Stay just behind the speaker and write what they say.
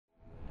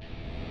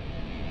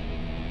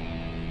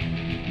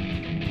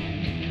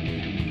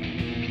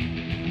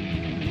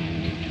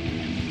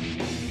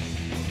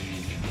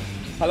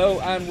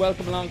Hello and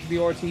welcome along to the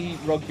RT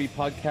Rugby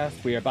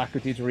Podcast. We are back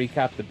with you to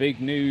recap the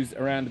big news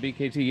around the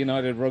BKT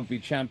United Rugby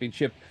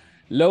Championship.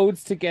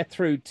 Loads to get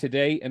through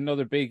today.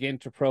 Another big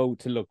Interpro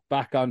to look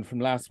back on from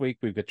last week.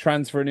 We've got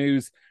transfer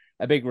news,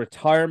 a big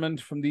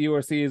retirement from the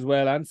URC as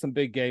well, and some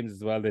big games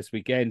as well this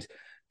weekend.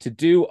 To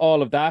do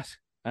all of that,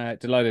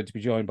 delighted to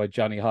be joined by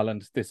Jonny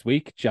Holland this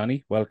week.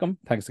 Jonny, welcome.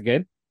 Thanks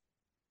again.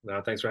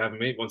 No, thanks for having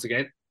me once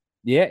again.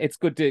 Yeah, it's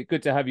good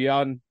to have you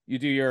on. You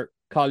do your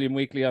column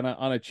weekly on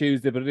a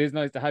Tuesday, but it is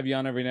nice to have you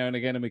on every now and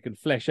again, and we can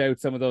flesh out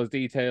some of those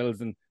details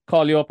and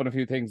call you up on a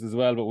few things as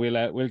well. But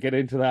we'll get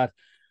into that.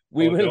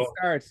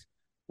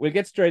 We'll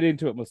get straight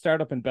into it. We'll start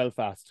up in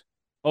Belfast.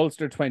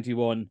 Ulster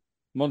 21,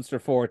 Munster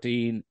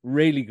 14.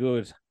 Really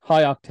good,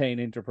 high octane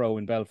Interpro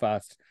in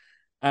Belfast,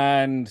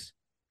 and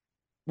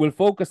we'll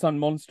focus on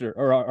Munster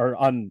or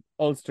on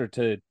Ulster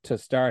to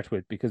start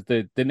with, because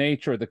the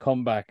nature of the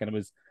comeback, and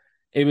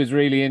it was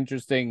really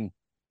interesting.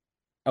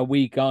 A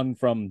week on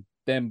from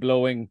them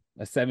blowing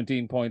a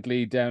 17-point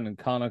lead down in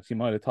Connacht, you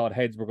might have thought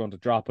heads were going to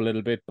drop a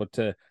little bit, but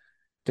to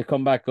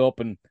come back up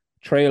and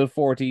trail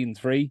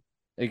 14-3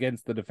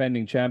 against the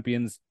defending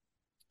champions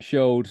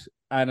showed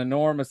an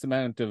enormous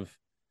amount of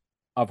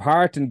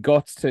heart and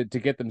guts to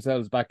get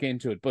themselves back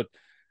into it. But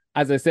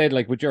as I said,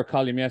 like with your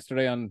column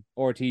yesterday on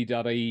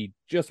rt.ie,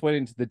 just went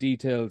into the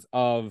details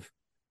of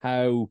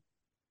how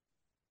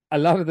a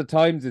lot of the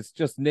times it's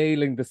just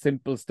nailing the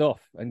simple stuff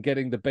and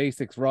getting the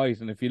basics right.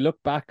 And if you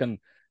look back on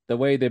the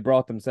way they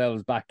brought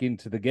themselves back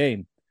into the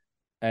game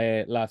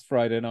last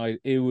Friday night,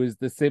 it was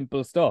the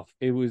simple stuff.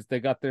 It was, they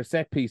got their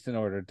set piece in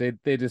order.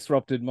 They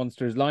disrupted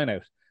Munster's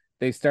lineout.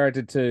 They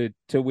started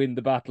to win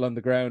the battle on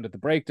the ground at the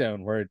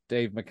breakdown, where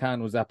Dave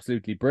McCann was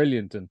absolutely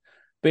brilliant. And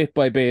bit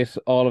by bit,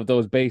 all of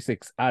those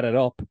basics added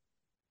up.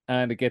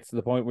 And it gets to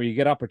the point where you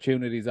get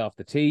opportunities off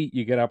the tee,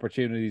 you get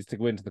opportunities to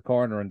go into the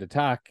corner and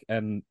attack,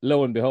 and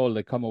lo and behold,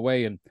 they come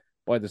away, and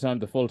by the time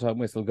the full-time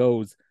whistle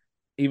goes,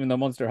 even though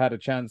Munster had a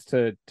chance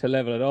to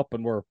level it up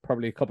and were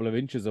probably a couple of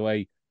inches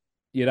away,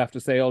 you'd have to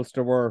say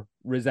Ulster were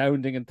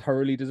resounding and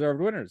thoroughly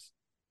deserved winners.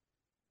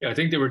 Yeah, I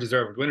think they were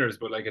deserved winners,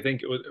 but like I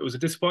think it was a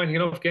disappointing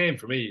enough game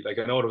for me. Like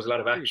I know there was a lot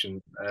of action.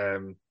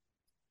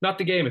 Not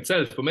the game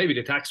itself, but maybe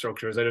the attack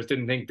structures. I just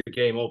didn't think the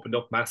game opened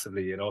up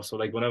massively. So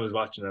like when I was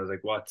watching, I was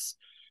like,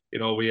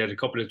 we had a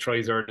couple of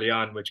tries early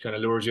on, which kind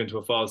of lures you into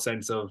a false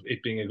sense of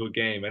it being a good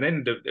game. And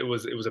then it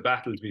was a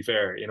battle, to be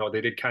fair.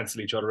 They did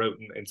cancel each other out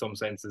in some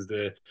senses.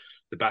 The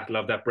battle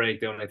of that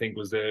breakdown, I think,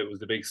 was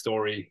the big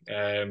story.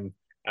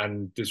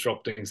 And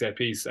disrupting set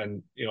piece.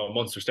 And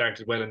Munster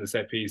started well in the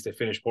set piece. They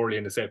finished poorly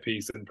in the set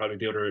piece, and probably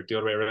the other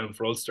way around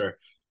for Ulster.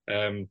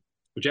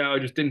 But yeah, I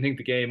just didn't think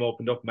the game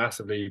opened up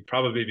massively,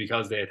 probably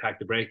because they attacked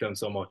the breakdown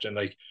so much. And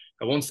like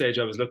at one stage,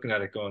 I was looking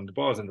at it going, the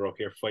ball's in the ruck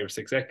here for 5 or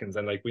 6 seconds.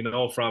 And like we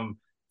know from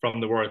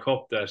the World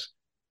Cup that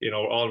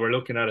all we're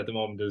looking at the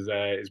moment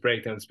is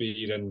breakdown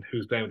speed and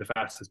who's playing with the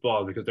fastest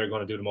ball, because they're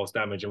going to do the most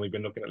damage. And we've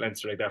been looking at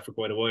Leinster like that for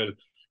quite a while,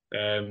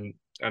 and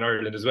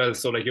Ireland as well.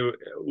 So like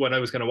when I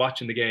was kind of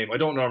watching the game, I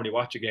don't normally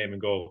watch a game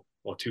and go,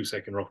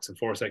 2-second rucks and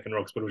 4-second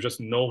rucks, but it was just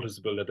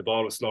noticeable that the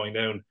ball was slowing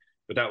down.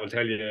 But that will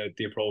tell you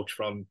the approach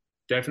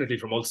definitely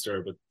from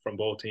Ulster, but from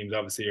both teams.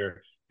 Obviously,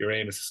 your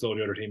aim is to slow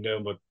the other team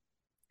down. But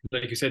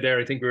like you said there,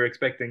 I think we were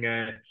expecting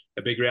a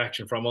big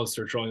reaction from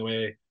Ulster throwing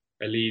away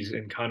a lead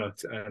in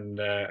Connacht and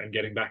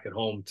getting back at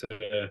home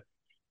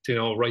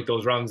to right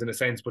those wrongs in a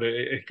sense. But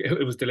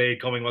it was delayed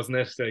coming, wasn't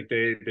it? Like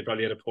they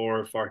probably had a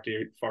poor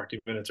 40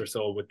 minutes or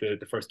so with the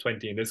first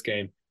 20 in this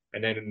game,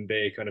 and then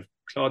they kind of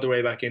clawed their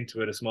way back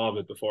into it a small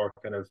bit before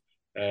kind of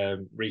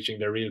reaching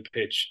their real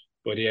pitch.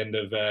 By the end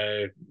of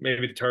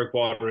maybe the third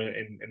quarter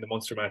in the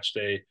Munster match,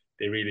 they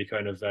really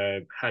kind of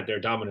had their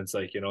dominance,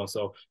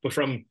 So, but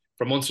from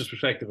Munster's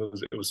perspective,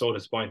 it was so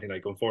disappointing,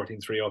 like going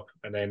 14-3 up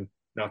and then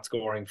not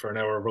scoring for an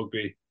hour of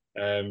rugby.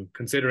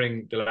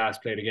 Considering the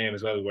last play of the game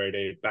as well, where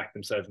they backed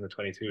themselves in the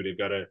 22, they've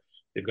got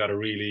a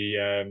really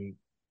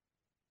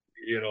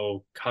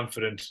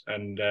confident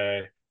and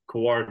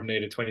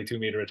coordinated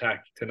 22-meter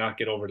attack to not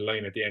get over the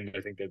line at the end.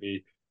 I think they'd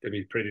be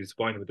pretty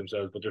disappointed with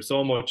themselves. But there's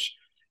so much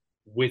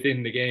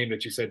within the game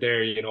that you said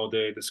there.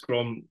 The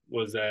scrum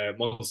was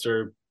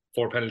Munster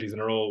 4 penalties in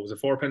a row. Was it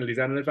 4 penalties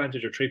and an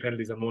advantage, or 3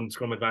 penalties and 1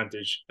 scrum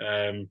advantage?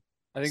 I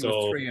think it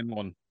was 3 and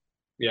 1.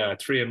 Yeah,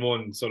 3 and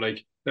 1. So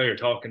like now you're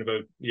talking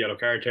about yellow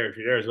card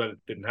territory there as well. It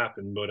didn't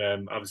happen, but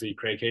obviously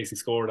Craig Casey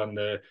scored on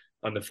the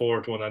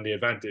fourth one on the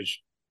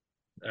advantage,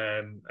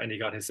 and he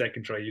got his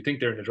second try. You think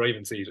they're in the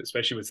driving seat,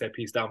 especially with set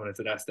piece dominance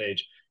at that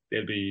stage.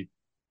 They'll be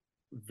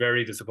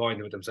very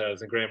disappointed with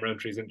themselves. And Graham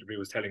Roundtree's interview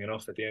was telling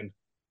enough at the end.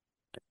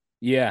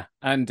 Yeah,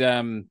 and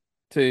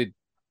to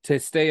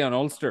stay on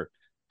Ulster,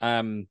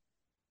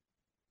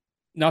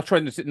 not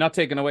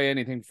taking away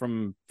anything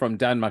from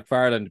Dan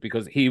McFarland,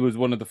 because he was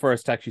one of the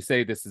first to actually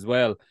say this as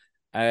well,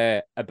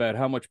 about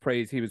how much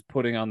praise he was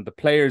putting on the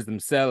players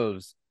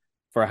themselves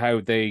for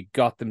how they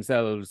got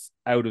themselves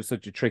out of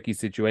such a tricky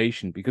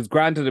situation. Because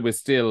granted, it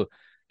was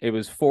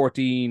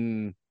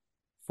 14-6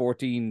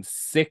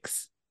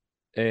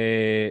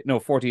 no,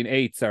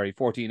 14-8, sorry,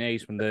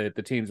 14-8 when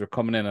the teams were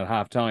coming in at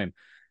half time.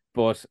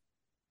 But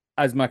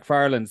as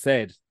McFarland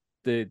said,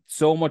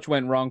 so much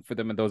went wrong for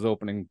them in those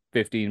opening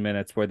 15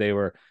 minutes where they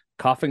were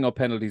coughing up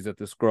penalties at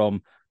the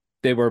scrum.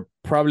 They were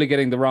probably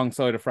getting the wrong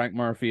side of Frank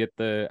Murphy at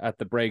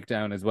the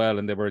breakdown as well,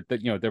 and they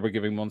were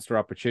giving Munster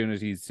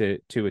opportunities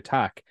to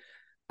attack.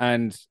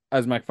 And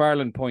as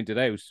McFarland pointed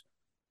out,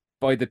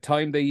 by the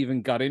time they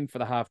even got in for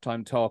the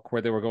halftime talk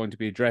where they were going to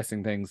be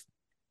addressing things,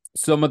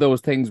 some of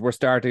those things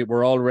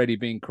were already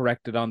being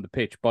corrected on the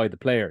pitch by the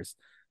players.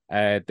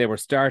 They were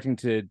starting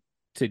to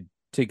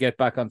get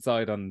back on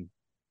side on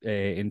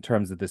in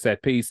terms of the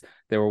set piece.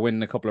 They were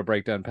winning a couple of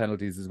breakdown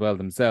penalties as well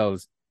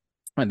themselves,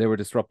 and they were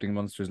disrupting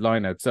Munster's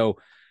lineout. So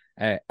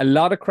a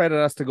lot of credit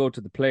has to go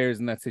to the players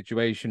in that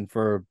situation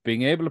for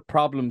being able to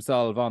problem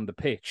solve on the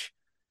pitch.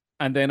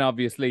 And then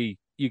obviously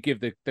you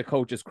give the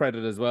coaches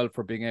credit as well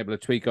for being able to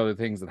tweak other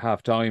things at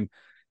halftime.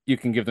 You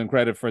can give them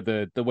credit for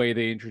the way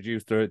they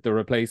introduced the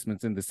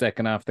replacements in the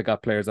second half. They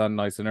got players on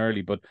nice and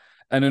early, but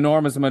an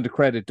enormous amount of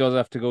credit does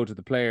have to go to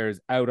the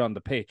players out on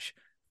the pitch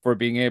for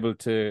being able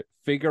to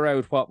figure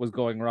out what was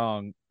going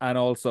wrong and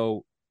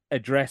also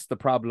address the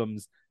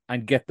problems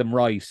and get them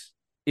right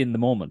in the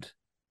moment.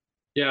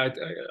 Yeah,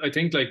 I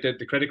think like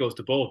the credit goes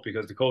to both,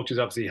 because the coaches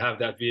obviously have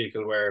that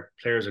vehicle where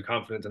players are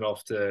confident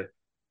enough to,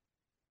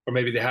 or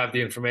maybe they have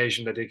the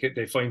information that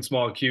they find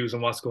small cues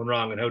on what's going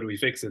wrong and how do we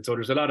fix it. So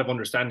there's a lot of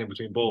understanding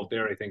between both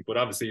there, I think. But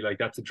obviously, like,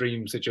 that's a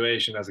dream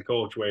situation as a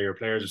coach where your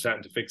players are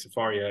starting to fix it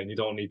for you, and you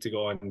don't need to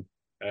go and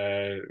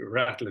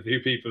rattle a few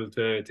people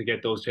to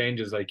get those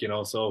changes. Like,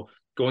 so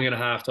going in a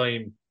half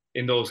time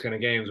in those kind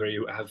of games where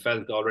you have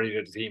felt already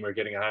that the team are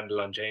getting a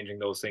handle on changing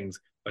those things,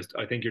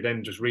 I think you're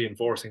then just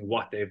reinforcing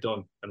what they've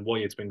done and why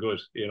it's been good.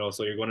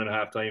 So you're going in a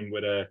half time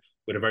with a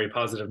very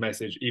positive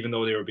message, even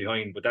though they were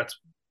behind. But that's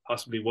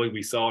possibly why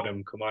we saw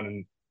them come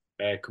on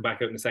and come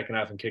back out in the second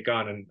half and kick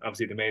on. And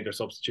obviously they made their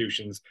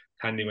substitutions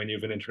handy when you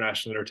have an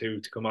international or two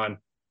to come on.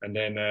 And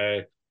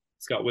then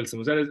Scott Wilson,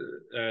 was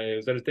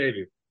that his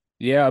debut?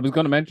 Yeah, I was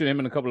going to mention him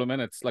in a couple of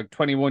minutes. Like,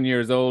 21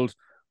 years old.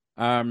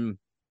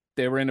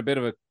 They were in a bit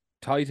of a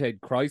tight head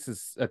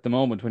crisis at the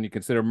moment when you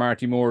consider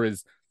Marty Moore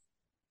is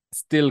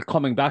still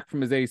coming back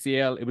from his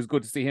ACL. It was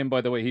good to see him,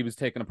 by the way. He was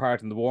taking a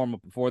part in the warm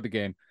up before the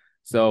game.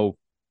 So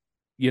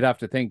you'd have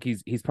to think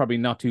he's probably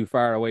not too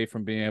far away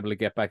from being able to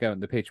get back out on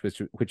the pitch,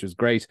 which was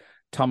great.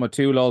 Tom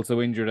O'Toole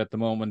also injured at the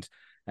moment.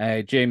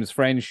 James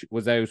French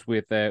was out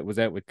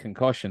with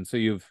concussion. So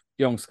you've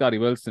young Scotty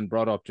Wilson,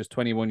 brought up, just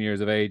 21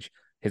 years of age,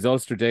 his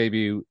Ulster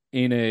debut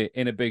in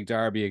a big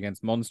derby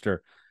against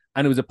Munster,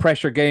 and it was a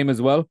pressure game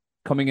as well,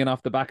 coming in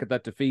off the back of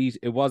that defeat.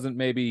 It wasn't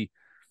maybe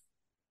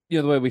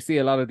the way we see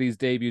a lot of these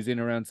debuts in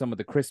around some of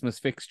the Christmas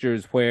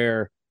fixtures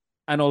where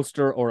an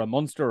Ulster or a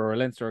Munster or a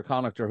Leinster or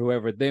Connacht or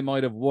whoever, they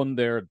might have won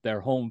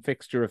their home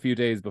fixture a few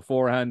days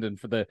beforehand, and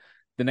for the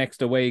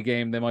next away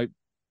game they might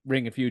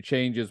ring a few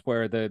changes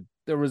where the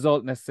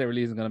result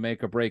necessarily isn't going to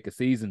make or break a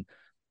season.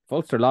 If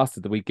Ulster lost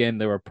at the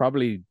weekend, they were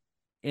probably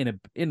in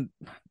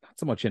not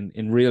so much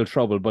in real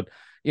trouble, but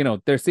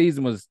their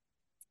season was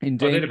in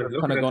danger of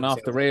kind of going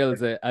off the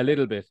rails a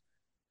little bit.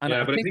 And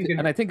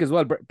yeah, I think as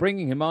well,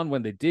 bringing him on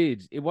when they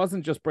did, it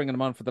wasn't just bringing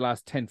him on for the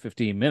last 10,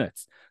 15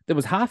 minutes. There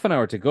was half an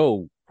hour to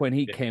go when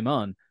he came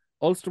on.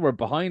 Ulster were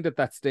behind at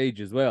that stage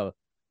as well.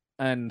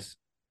 And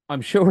I'm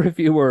sure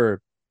who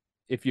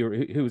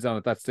was on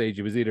at that stage,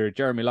 it was either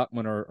Jeremy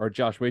Lockman or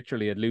Josh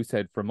Wycherley at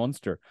loosehead for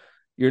Munster.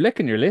 You're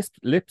licking your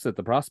lips at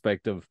the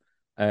prospect of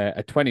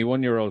a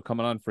 21-year-old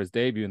coming on for his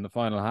debut in the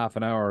final half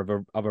an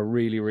hour of a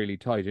really, really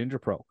tight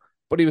interpro.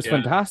 But he was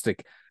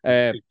fantastic.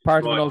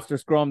 Part of an Ulster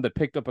scrum that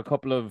picked up a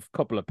couple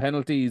of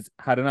penalties,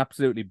 had an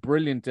absolutely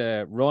brilliant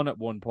run at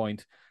one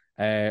point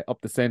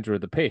up the centre of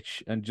the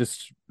pitch, and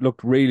just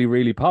looked really,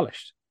 really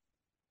polished.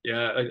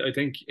 Yeah, I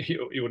think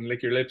you wouldn't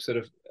lick your lips at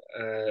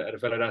a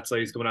fella that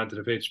size coming onto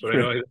the pitch, but I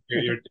know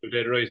you're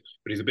dead right.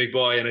 But he's a big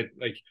boy, and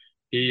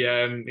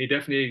he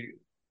definitely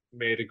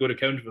made a good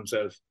account of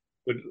himself.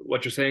 But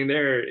what you're saying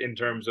there in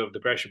terms of the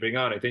pressure being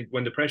on, I think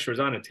when the pressure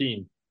is on a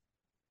team,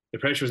 the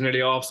pressure is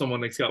nearly off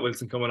someone like Scott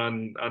Wilson coming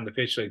on the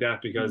pitch like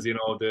that, because the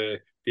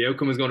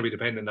outcome is going to be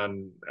dependent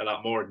on a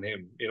lot more than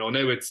him.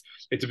 Now it's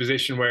a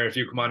position where if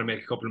you come on and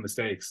make a couple of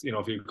mistakes, if you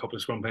have a couple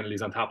of scrum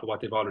penalties on top of what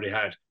they've already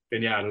had,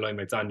 then the line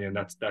mate's on you, and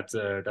that's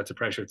a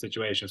pressured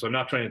situation. So I'm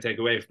not trying to take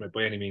away from it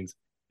by any means,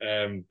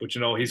 but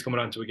he's coming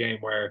on to a game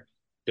where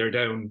they're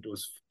down. There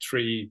was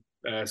 3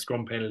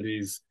 scrum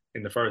penalties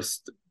in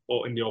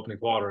the opening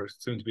quarter,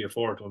 soon to be a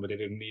 4th one, but they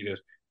didn't need it.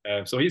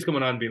 So he's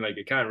coming on being like,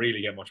 it can't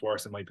really get much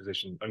worse in my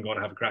position. I'm going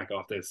to have a crack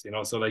off this,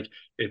 So like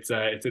it's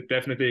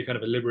definitely kind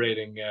of a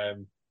liberating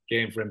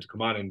game for him to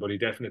come on in, but he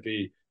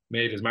definitely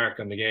made his mark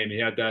on the game. He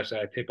had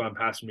that tip on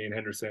pass from me and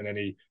Henderson, and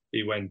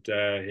he went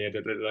he had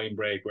a line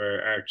break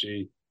where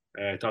Archie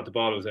thought the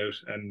ball was out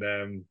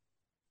and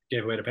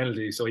gave away the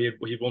penalty. So he had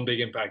one big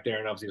impact there,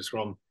 and obviously the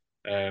scrum.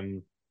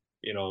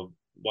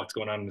 What's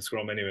going on in the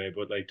scrum anyway,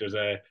 but like there's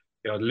the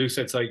loose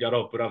head side got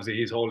up, but obviously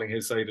he's holding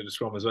his side of the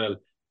scrum as well.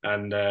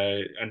 and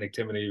Nick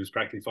Timoney was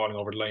practically falling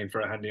over the line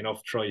for a handy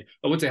enough try.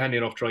 I would say handy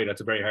enough try.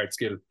 That's a very hard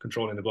skill,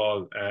 controlling the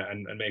ball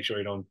and make sure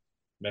you don't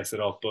mess it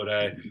up. But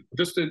I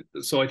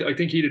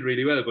think he did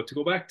really well. But to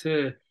go back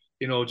to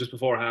just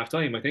before half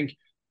time, I think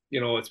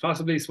it's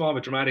possibly small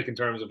but dramatic in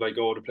terms of like,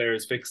 oh, the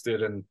players fixed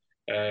it and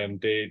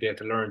they had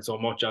to learn so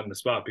much on the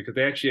spot because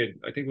they actually had,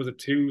 I think was it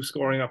 2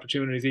 scoring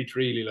opportunities each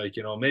really, like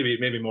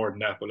maybe more than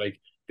that, but like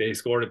they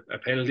scored a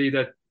penalty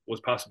that was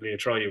possibly a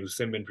try. It was a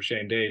sin bin for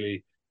Shane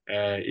Daly,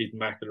 Ethan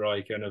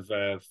McElroy kind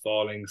of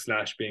falling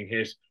 / being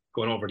hit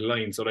going over the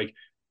line, so like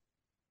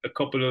a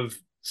couple of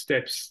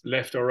steps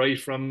left or right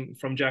from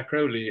Jack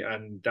Crowley,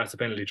 and that's a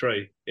penalty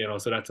try,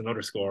 so that's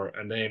another score.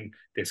 And then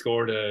they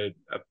scored a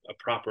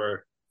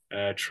proper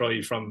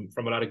try from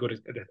a lot of good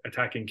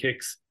attacking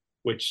kicks,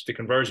 which the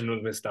conversion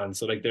was missed on.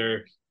 So like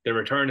their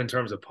return in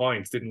terms of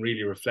points didn't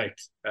really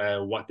reflect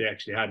what they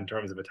actually had in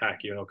terms of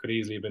attack. Could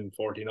easily have been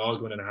 14-all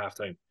going in a half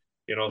time.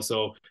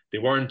 So they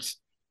weren't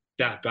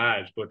that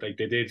bad, but like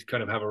they did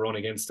kind of have a run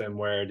against them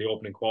where the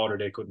opening quarter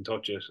they couldn't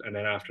touch it, and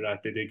then after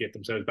that they did get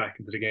themselves back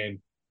into the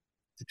game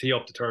to tee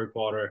up the third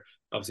quarter.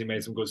 Obviously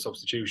made some good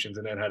substitutions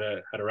and then had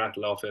a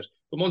rattle off it.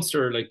 But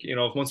Munster, like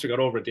if Munster got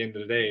over at the end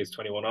of the day, it's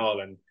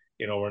 21-all, and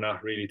we're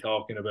not really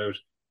talking about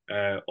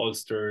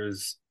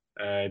Ulster's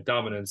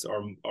dominance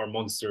or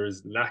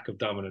Munster's lack of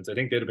dominance. I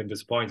think they'd have been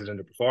disappointed in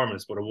the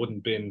performance, but it wouldn't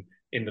have been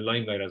in the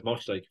limelight as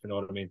much, like, if you know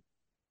what I mean.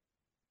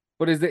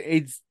 But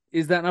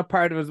is that not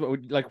part of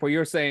it? Like where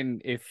you're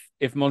saying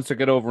if Munster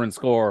get over and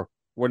score,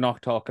 we're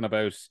not talking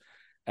about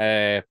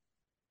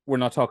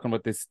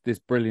this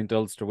brilliant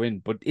Ulster win.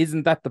 But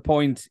isn't that the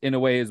point in a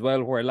way as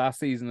well, where last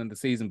season and the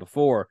season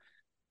before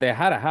they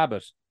had a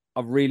habit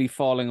of really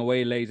falling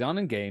away late on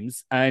in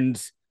games,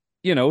 and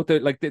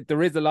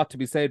there is a lot to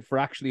be said for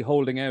actually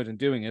holding out and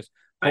doing it,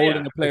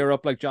 holding a player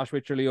up like Josh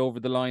Wycherley over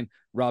the line,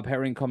 Rob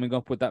Herring coming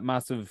up with that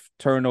massive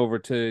turnover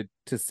to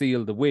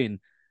seal the win.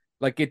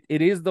 Like it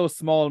is those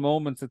small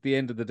moments at the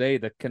end of the day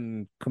that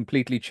can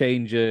completely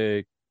change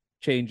a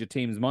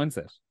team's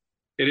mindset.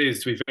 It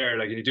is, to be fair.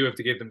 Like, you do have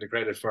to give them the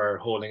credit for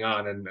holding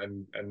on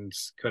and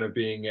kind of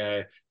being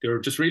they were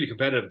just really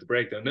competitive at the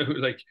breakdown.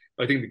 Like,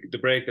 I think the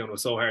breakdown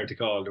was so hard to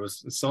call. There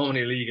was so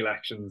many illegal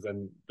actions,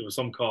 and there was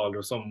some called, there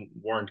was some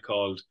weren't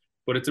called.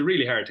 But it's a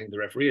really hard thing to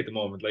referee at the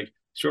moment. Like,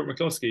 Stuart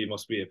McCluskey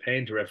must be a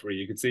pain to referee.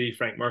 You could see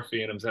Frank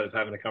Murphy and himself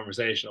having a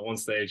conversation at one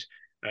stage,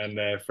 and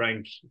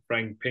Frank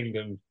pinged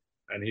him,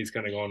 and he's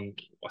kind of going,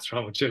 "What's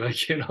wrong with you?" Like,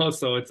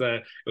 So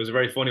it was a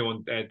very funny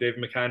one. David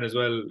McCann as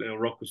well.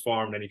 Ruck was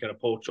formed, and he kind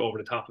of poached over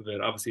the top of it.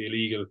 Obviously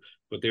illegal,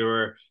 but they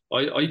were.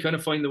 I kind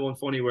of find the one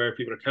funny where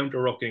people are counter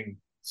rucking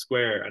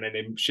square, and then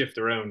they shift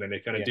around, and they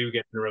kind of do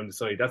get around the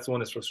side. That's the one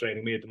that's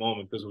frustrating me at the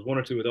moment, because there was one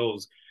or two of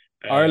those.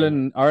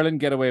 Ireland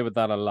get away with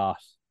that a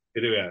lot.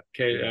 They do, yeah.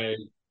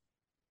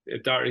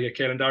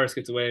 Caelan Doris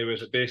gets away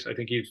with a bit. I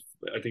think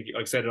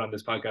I've said it on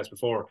this podcast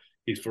before.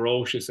 He's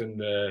ferocious in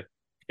the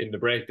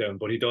breakdown,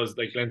 but he does,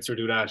 like, Leinster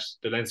do that.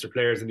 The Leinster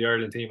players in the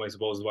Ireland team, I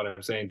suppose is what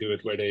I'm saying, do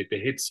it where they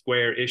hit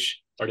square-ish,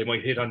 or they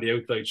might hit on the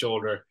outside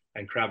shoulder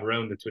and crab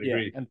around it to a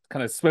degree. And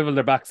kind of swivel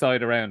their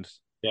backside around.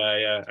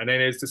 Yeah. And then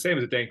it's the same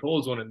as the Dane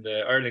Coles one in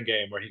the Ireland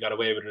game where he got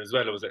away with it as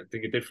well. It was, I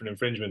think, a different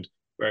infringement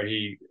where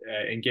he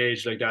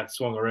engaged like that,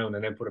 swung around,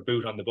 and then put a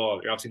boot on the ball.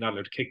 You're obviously not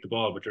allowed to kick the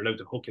ball, but you're allowed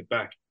to hook it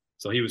back.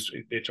 So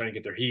they're trying to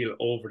get their heel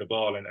over the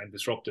ball and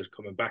disrupt it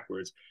coming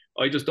backwards.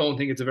 I just don't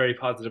think it's a very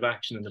positive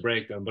action in the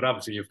breakdown, but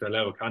obviously you have to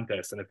allow a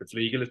contest, and if it's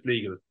legal, it's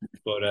legal.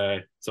 But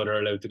so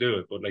they're allowed to do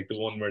it. But like the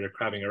one where they're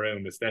crabbing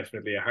around, it's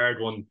definitely a hard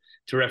one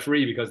to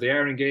referee, because they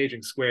are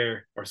engaging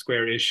square or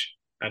square-ish,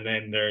 and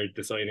then they're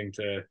deciding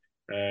to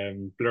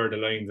blur the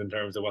lines in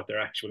terms of what their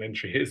actual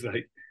entry is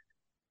like.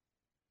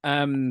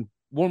 One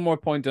more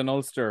point on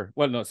Ulster.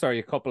 Well, no, sorry,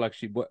 a couple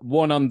actually.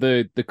 One on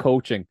the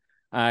coaching.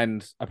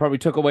 And I probably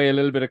took away a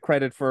little bit of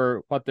credit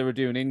for what they were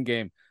doing in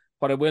game.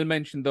 What I will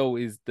mention though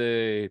is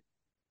the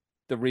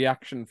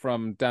reaction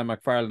from Dan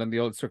McFarland and the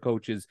Ulster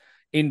coaches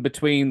in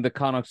between the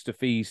Connacht's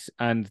defeat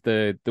and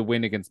the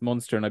win against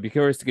Munster. And I'd be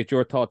curious to get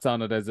your thoughts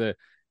on it as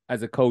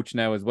a coach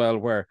now as well,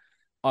 where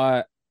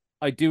I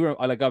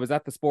was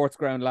at the sports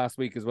ground last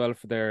week as well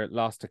for their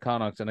loss to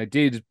Connacht, and I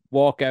did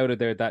walk out of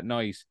there that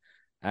night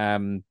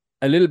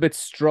a little bit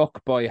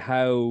struck by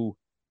how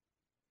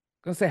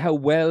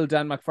well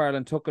Dan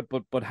McFarland took it,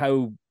 but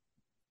how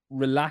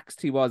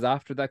relaxed he was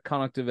after that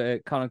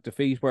Connacht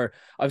defeat, where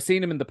I've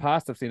seen him in the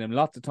past. I've seen him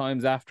lots of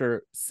times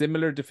after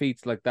similar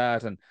defeats like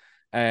that,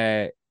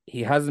 and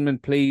he hasn't been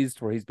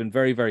pleased, where he's been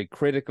very, very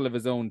critical of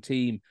his own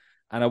team.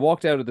 And I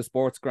walked out of the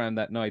sports ground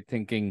that night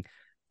thinking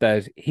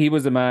that he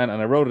was a man,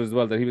 and I wrote it as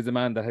well, that he was a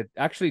man that had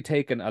actually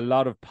taken a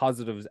lot of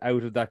positives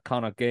out of that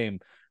Connacht game,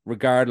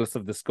 regardless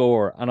of the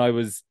score. And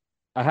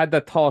I had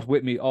that thought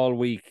with me all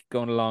week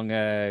going along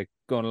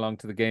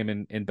to the game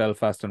in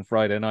Belfast on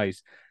Friday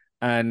night.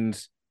 And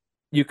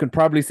you can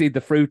probably see the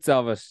fruits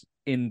of it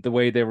in the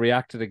way they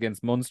reacted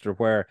against Munster,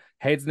 where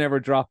heads never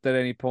dropped at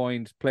any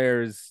point.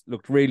 Players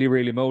looked really,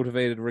 really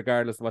motivated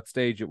regardless of what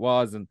stage it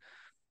was. And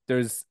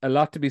there's a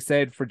lot to be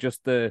said for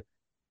just the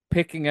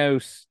picking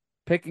out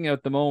picking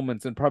out the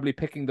moments and probably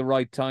picking the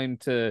right time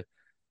to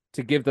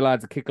give the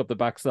lads a kick up the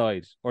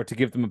backside or to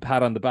give them a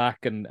pat on the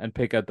back and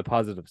pick out the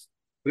positives.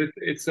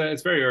 It's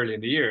very early in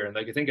the year, and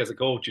like I think as a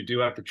coach, you do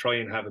have to try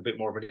and have a bit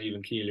more of an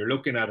even keel. You're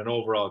looking at an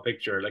overall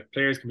picture. Like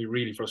players can be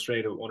really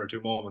frustrated with one or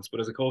two moments,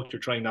 but as a coach, you're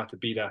trying not to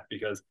be that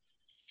because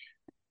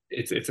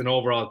it's an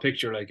overall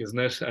picture, like, isn't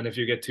it? And if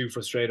you get too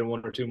frustrated in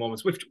one or two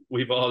moments, which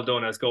we've all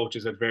done as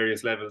coaches at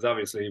various levels,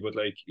 obviously, but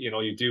like,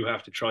 you do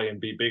have to try and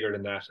be bigger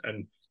than that.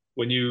 And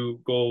when you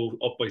go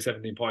up by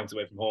 17 points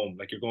away from home,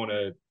 like you're going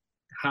to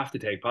have to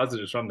take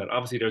positives from that.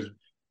 Obviously,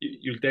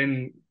 you'll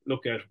then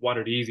look at what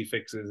are the easy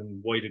fixes and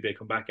why did they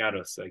come back at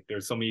us? Like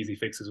there's some easy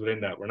fixes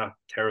within that. We're not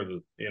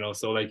terrible,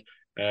 So like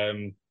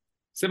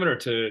similar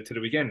to the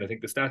weekend, I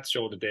think the stats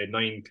show that they had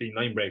 9 clean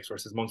line breaks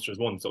versus Munster's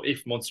 1. So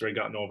if Munster had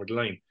gotten over the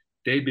line,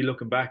 they'd be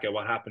looking back at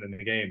what happened in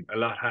the game a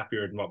lot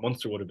happier than what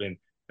Munster would have been.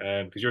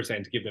 Because you're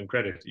saying to give them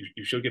credit,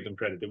 you should give them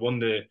credit. They won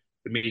the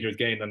meters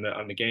gained on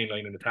the gain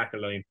line and the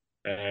tackle line.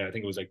 I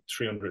think it was like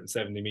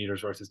 370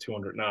 meters versus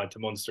 200 nod to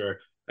Munster.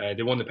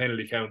 They won the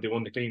penalty count. They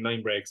won the clean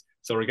line breaks.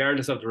 So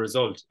regardless of the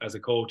result, as a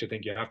coach, I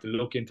think you have to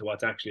look into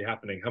what's actually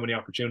happening. How many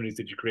opportunities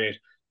did you create?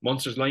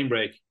 Munster's line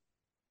break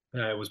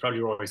was probably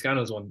Rory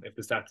Scannell's one, if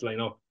the stats line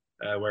up,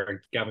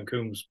 where Gavin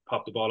Coombs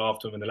popped the ball off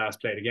to him in the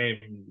last play of the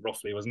game,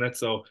 roughly, wasn't it?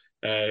 So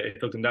it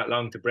took them that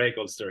long to break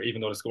Ulster,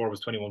 even though the score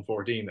was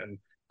 21-14 and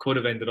could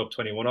have ended up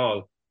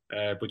 21-all.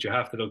 But you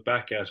have to look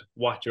back at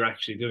what you're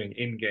actually doing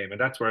in game.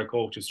 And that's where a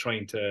coach is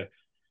trying to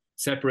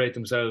separate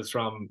themselves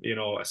from, a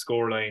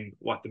scoreline,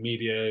 what the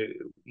media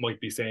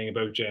might be saying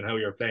about you and how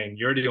you're playing.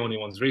 You're the only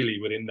ones really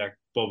within that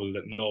bubble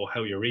that know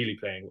how you're really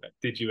playing.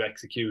 Did you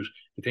execute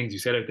the things you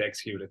set out to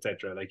execute,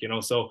 etc.?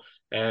 So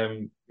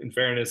in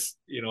fairness,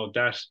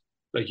 that,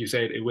 like you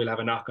said, it will have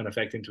a knock-on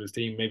effect into his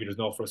team. Maybe there's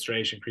no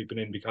frustration creeping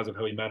in because of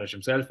how he managed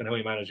himself and how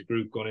he managed a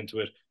group going into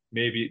it.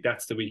 Maybe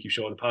that's the week you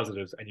show the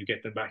positives and you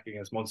get them back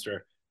against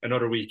Munster.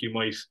 Another week you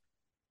might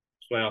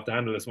fly off the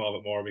handle a small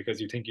bit more because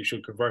you think you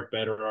should convert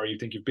better, or you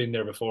think you've been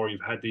there before,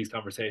 you've had these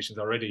conversations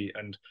already,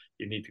 and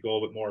you need to go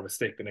with more of a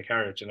stick than a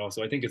carrot.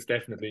 So I think it's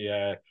definitely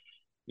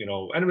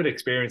and with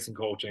experience in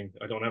coaching,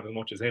 I don't have as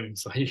much as him,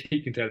 so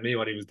he can tell me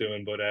what he was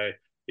doing, but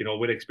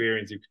with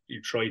experience,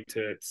 you try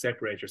to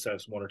separate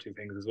yourselves from one or two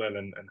things as well,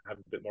 and have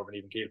a bit more of an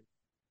even keel.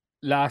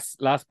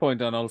 Last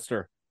point on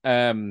Ulster.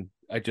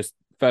 I just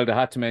felt I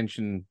had to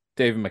mention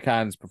David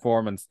McCann's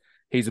performance.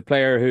 He's a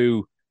player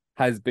who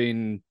has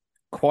been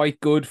quite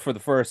good for the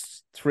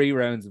first 3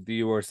 rounds of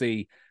the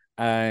URC,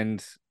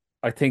 and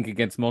I think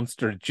against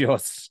Munster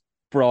just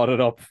brought it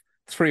up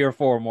 3 or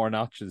 4 more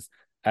notches.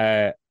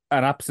 An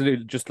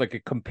absolute, just like a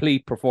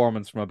complete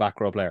performance from a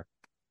back row player.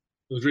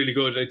 It was really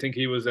good. I think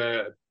he was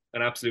an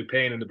absolute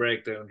pain in the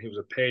breakdown. He was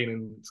a pain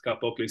in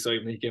Scott Buckley's side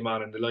when he came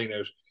on in the line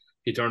out.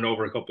 He turned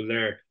over a couple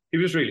there. He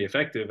was really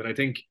effective, and I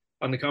think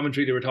on the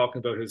commentary they were talking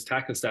about his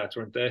tackle stats,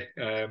 weren't they?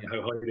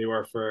 How high they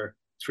were for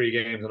 3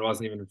 games, and it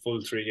wasn't even a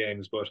full 3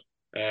 games, but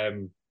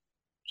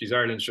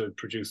Ireland should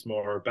produce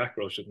more back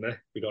row, shouldn't they?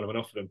 We don't have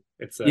enough of them.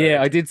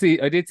 I did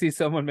see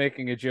someone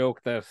making a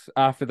joke that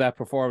after that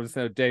performance,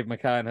 now Dave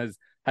McCann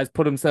has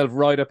put himself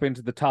right up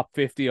into the top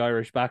 50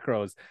 Irish back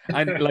rows,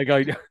 and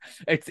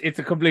it's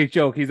a complete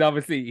joke. He's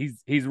obviously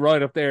he's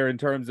right up there in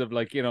terms of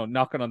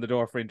knocking on the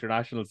door for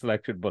international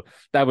selection. But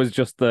that was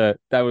just that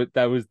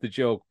was the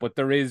joke. But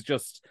there is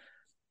just,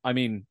 I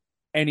mean,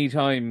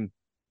 anytime,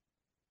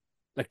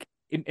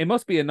 it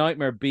must be a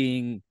nightmare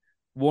being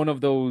one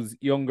of those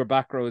younger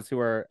back rows who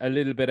are a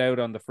little bit out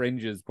on the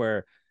fringes,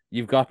 where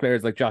you've got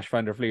players like Josh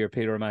van der Fleer,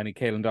 Peter O'Mahony,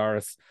 Caelan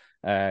Doris,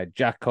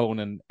 Jack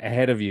Conan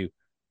ahead of you.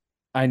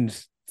 And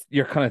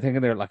you're kind of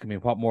thinking there,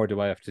 what more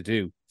do I have to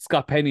do?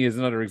 Scott Penny is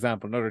another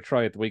example, another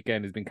try at the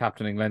weekend. He's been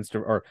captaining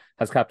Leinster, or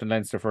has captained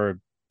Leinster for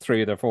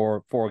 3 of their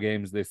four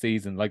games this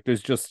season.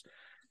 There's just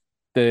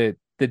the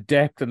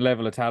depth and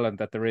level of talent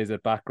that there is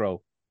at back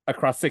row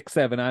across 6,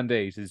 7 and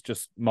 8 is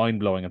just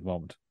mind-blowing at the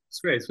moment. It's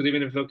great. But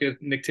even if you look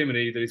at Nick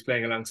Timoney that he's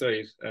playing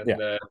alongside,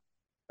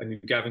 and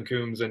Gavin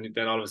Coombs, and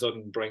then all of a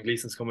sudden Brian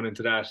Gleeson's coming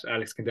into that.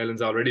 Alex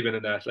Candellan's already been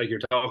in that. You're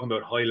talking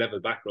about high level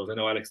back rows. I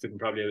know Alex didn't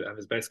probably have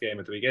his best game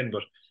at the weekend,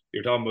 but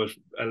you're talking about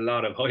a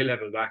lot of high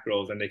level back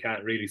rows, and they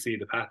can't really see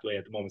the pathway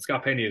at the moment.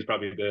 Scott Penny is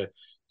probably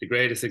the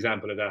greatest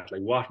example of that.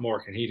 What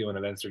more can he do in a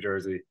Leinster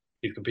jersey?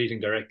 He's competing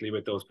directly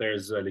with those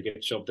players as well. He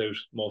gets shoved out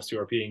most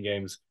European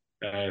games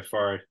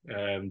for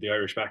the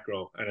Irish back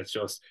row, and it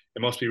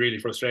must be really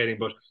frustrating.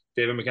 But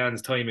David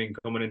McCann's timing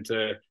coming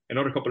into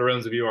another couple of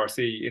rounds of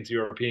URC into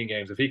European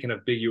games, if he can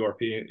have big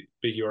European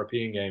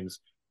games,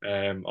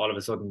 all of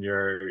a sudden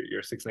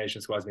your Six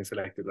Nations squad's been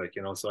selected.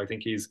 So I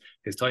think his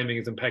timing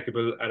is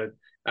impeccable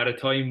at a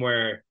time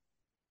where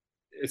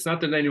it's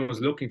not that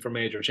anyone's looking for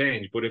major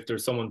change, but if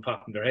there's someone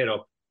popping their head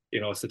up,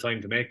 it's the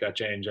time to make that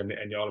change, and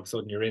all of a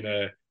sudden you're in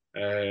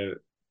a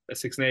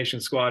Six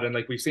Nations squad. And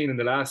like we've seen in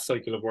the last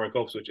cycle of World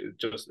Cups, which is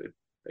just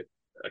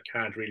I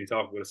can't really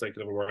talk about a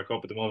cycle of a World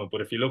Cup at the moment.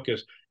 But if you look at,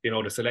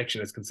 the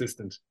selection is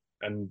consistent,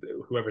 and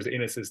whoever's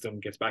in a system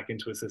gets back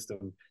into a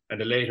system, and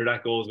the later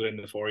that goes within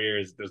the 4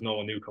 years, there's no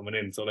one new coming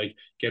in. So like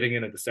getting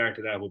in at the start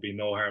of that would be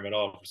no harm at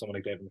all for someone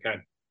like David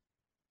McCann.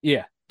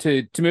 Yeah.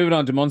 To move it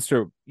on to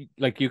Munster,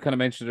 like you kind of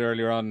mentioned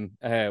earlier on,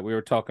 we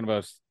were talking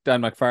about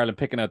Dan McFarlane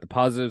picking out the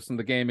positives from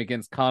the game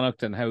against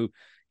Connacht and how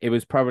it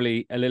was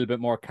probably a little bit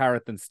more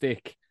carrot than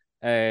stick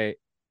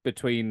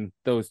between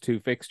those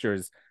two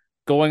fixtures.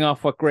 Going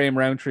off what Graham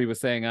Rowntree was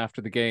saying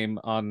after the game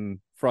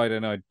on Friday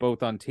night,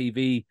 both on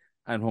TV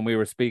and when we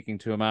were speaking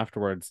to him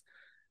afterwards,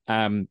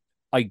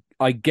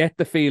 I get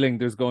the feeling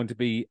there's going to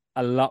be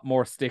a lot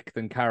more stick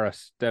than carrot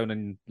down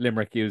in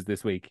Limerick used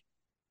this week.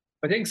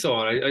 I think so.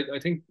 I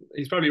think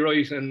he's probably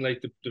right. And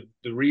like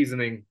the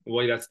reasoning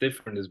why that's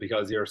different is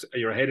because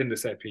you're ahead in the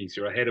set piece,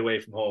 you're ahead away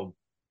from home,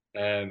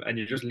 and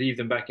you just leave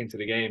them back into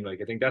the game. Like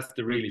I think that's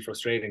the really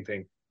frustrating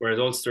thing. Whereas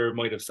Ulster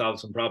might have solved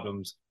some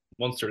problems,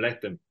 Munster let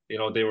them.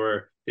 They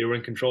were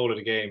in control of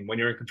the game. When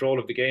you're in control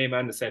of the game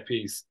and the set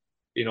piece,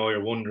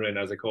 you're wondering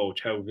as a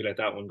coach, how have we let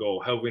that one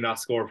go? How have we not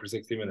scored for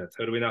 60 minutes?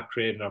 How do we not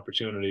create an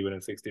opportunity within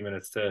 60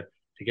 minutes to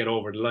get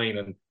over the line?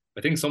 And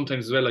I think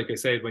sometimes as well, like I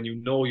said, when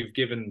you've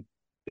given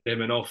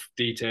them enough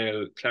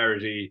detail,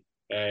 clarity,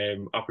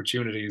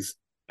 opportunities,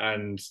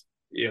 and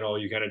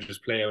you kind of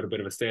just play out a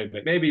bit of a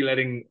stalemate. Maybe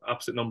letting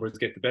opposite numbers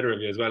get the better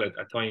of you as well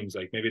at times.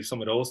 Like maybe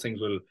some of those things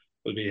will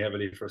be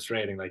heavily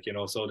frustrating. Like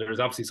so there's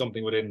obviously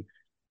something within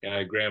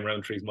Graham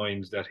Rowntree's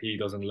mind that he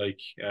doesn't like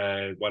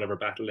whatever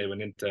battle they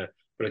went into.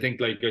 But I think,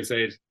 like I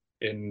said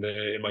in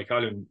my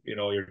column,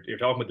 you're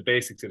talking about the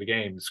basics of the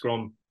game: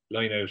 scrum,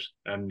 line out,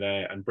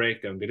 and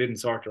breakdown. They didn't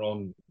sort their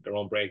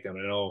own breakdown.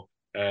 I know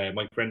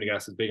Mike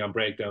Prendergast is big on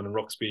breakdown and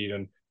ruck speed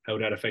and how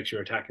that affects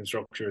your attacking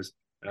structures.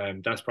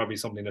 That's probably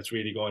something that's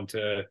really going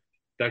to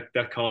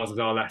that causes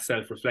all that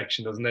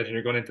self-reflection, doesn't it? And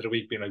you're going into the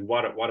week being like,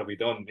 what have we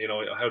done?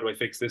 How do I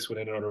fix this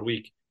within another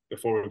week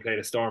before we play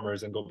the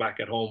Stormers and go back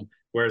at home?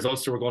 Whereas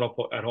Ulster were going up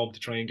at home to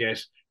try and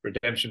get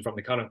redemption from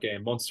the Connacht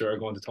game. Munster are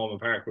going to Thomond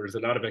Park where there's a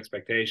lot of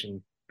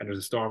expectation, and there's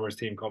a Stormers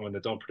team coming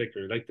that don't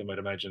particularly like them, I'd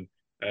imagine.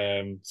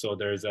 So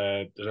there's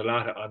a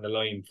lot on the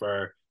line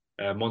for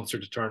Munster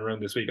to turn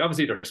around this week.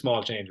 Obviously, there are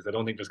small changes. I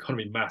don't think there's going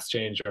to be mass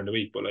change during the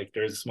week, but like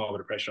there is a small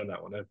bit of pressure on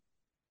that one now.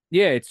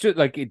 Yeah, it's just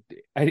like it,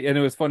 and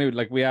it was funny.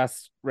 Like we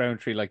asked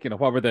Rowntree, like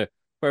what were the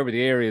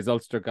areas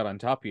Ulster got on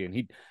top of you, and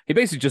he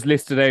basically just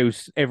listed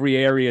out every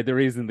area there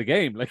is in the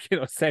game, like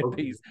set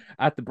piece,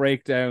 at the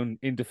breakdown,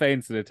 in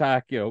defense and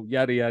attack,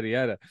 yada yada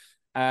yada.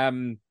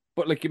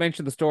 But like you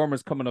mentioned, the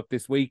Stormers coming up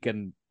this week,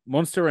 and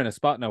Munster in a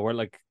spot now where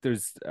like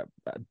there's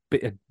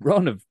a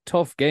run of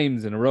tough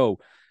games in a row.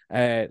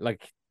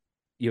 Like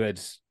you had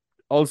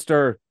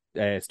Ulster,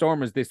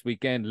 Stormers this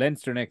weekend,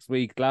 Leinster next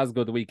week,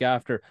 Glasgow the week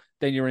after,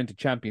 then you're into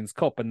Champions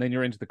Cup, and then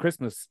you're into the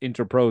Christmas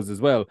Interpros as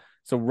well.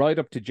 So right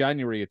up to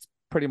January, it's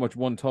pretty much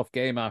one tough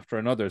game after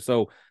another.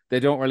 So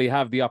they don't really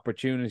have the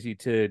opportunity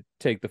to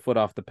take the foot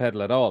off the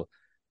pedal at all.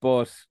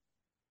 But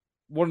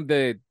one of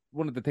the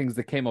things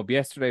that came up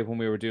yesterday when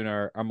we were doing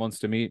our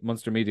Munster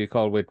media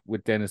call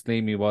with Dennis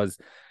Leamy was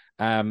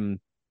coming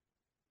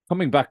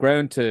back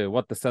round to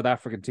what the South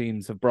African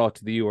teams have brought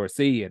to the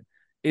URC. And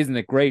isn't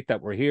it great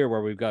that we're here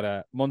where we've got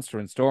a Munster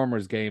and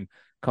Stormers game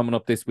coming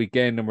up this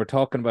weekend, and we're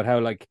talking about how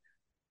like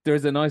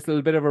there's a nice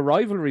little bit of a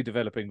rivalry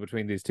developing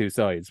between these two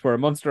sides, where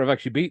Munster have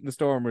actually beaten the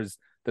Stormers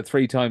the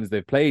 3 times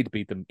they've played,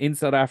 beat them in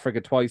South Africa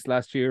twice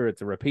last year.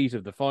 It's a repeat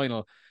of the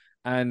final.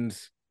 And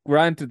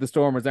granted, the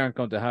Stormers aren't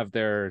going to have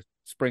their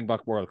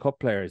Springbok World Cup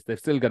players. They've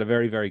still got a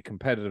very, very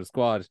competitive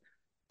squad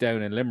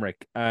down in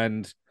Limerick.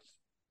 And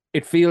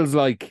it feels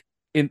like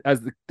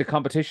as the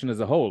competition as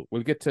a whole,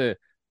 we'll get to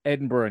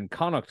Edinburgh and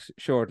Connacht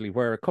shortly,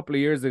 where a couple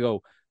of years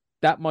ago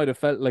that might have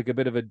felt like a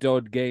bit of a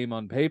dud game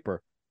on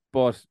paper,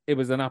 but it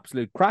was an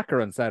absolute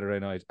cracker on Saturday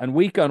night. And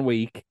week on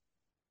week,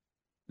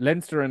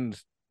 Munster and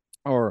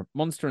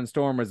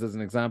Stormers as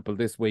an example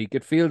this week,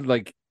 it feels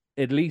like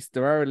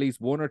there are at least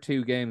 1 or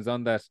 2 games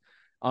on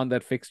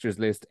that fixtures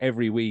list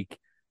every week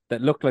that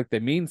look like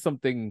they mean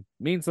something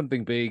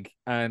big,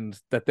 and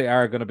that they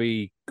are going to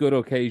be good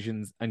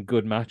occasions and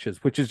good matches,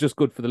 which is just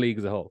good for the league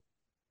as a whole.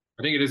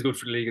 I think it is good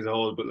for the league as a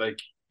whole, but like,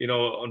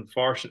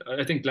 unfortunately,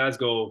 I think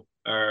Glasgow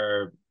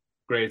are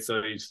great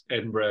side.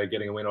 Edinburgh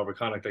getting a win over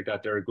Connacht like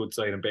that, they're a good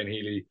side, and Ben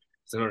Healy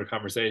is another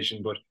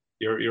conversation. But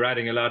you're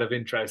adding a lot of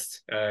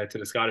interest to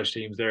the Scottish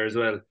teams there as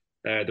well.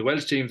 The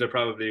Welsh teams are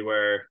probably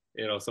where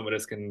some of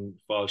this can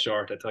fall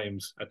short at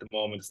times. At the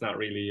moment, it's not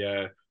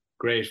really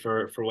great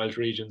for Welsh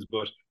regions,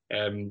 but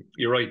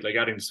you're right. Like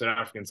adding the South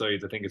African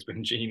sides, I think it's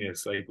been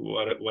genius. Like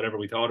whatever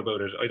we thought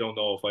about it, I don't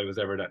know if I was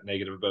ever that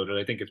negative about it.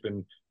 I think it's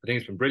been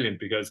brilliant,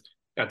 because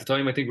at the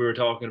time I think we were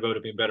talking about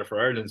it being better for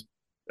Ireland's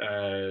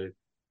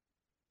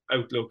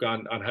outlook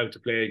on how to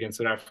play against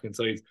South African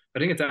sides. I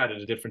think it's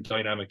added a different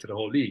dynamic to the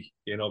whole league,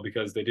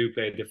 because they do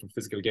play a different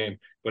physical game.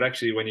 But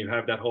actually, when you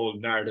have that whole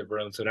narrative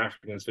around South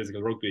Africans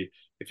physical rugby,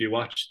 if you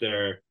watch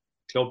their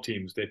club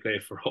teams, they play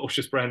a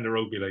ferocious brand of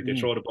rugby. Like they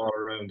throw the ball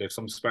around, they have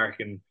some spark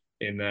in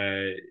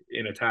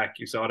attack.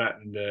 You saw that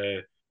in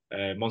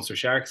Munster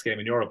Sharks game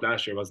in Europe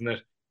last year, wasn't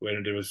it?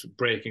 When there was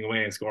breaking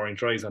away and scoring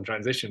tries on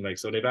transition. Like,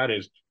 so they've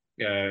added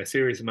a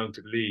serious amount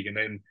to the league. And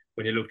then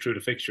when you look through the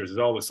fixtures, there's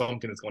always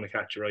something that's going to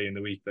catch your eye in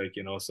the week. Like,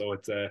 you know, so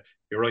it's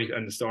you're right.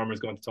 And the Stormers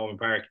going to Thomond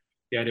Park.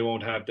 Yeah, they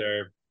won't have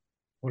their.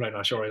 Well, I'm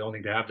not sure. I don't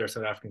think they have their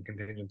South African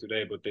contingent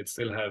today, but they'd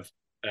still have.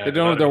 They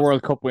don't have their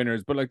World Cup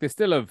winners, but like they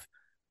still have,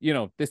 you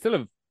know, they still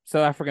have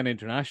South African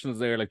internationals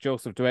there, like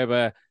Joseph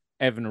Dweba,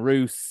 Evan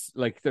Roos.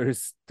 Like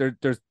there's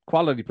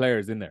quality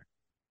players in there.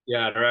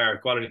 Yeah, there are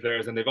quality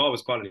players, and they've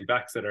always quality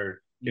backs that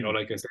are, you know,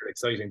 like I said,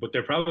 exciting. But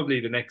they're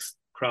probably the next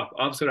crop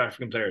of South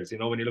African players. You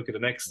know, when you look at the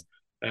next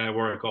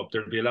World Cup,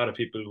 there'll be a lot of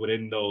people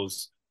within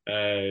those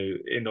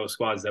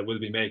squads that will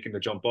be making the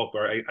jump up,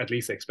 or at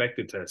least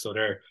expected to. So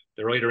they're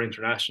either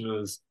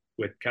internationals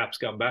with caps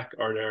gone back,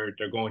 or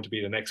they're going to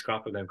be the next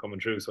crop of them coming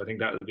through. So I think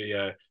that'll be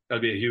a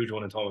huge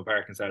one in Thomond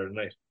Park on Saturday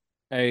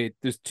night.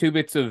 There's two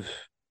bits of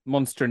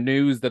Munster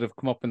news that have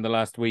come up in the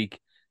last week.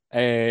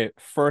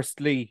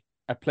 Firstly,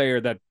 a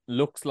player that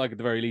looks like at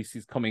the very least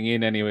he's coming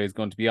in anyway is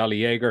going to be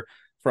Ollie Jaeger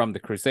from the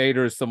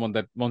Crusaders, someone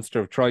that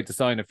Munster have tried to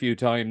sign a few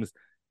times.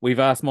 We've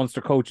asked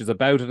Munster coaches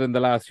about it in the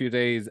last few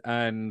days,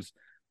 and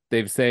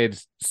they've said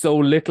so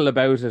little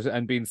about it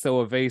and been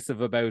so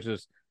evasive about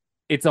it.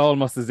 It's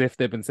almost as if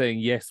they've been saying,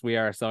 yes, we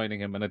are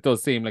signing him. And it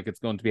does seem like it's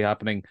going to be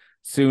happening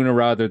sooner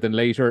rather than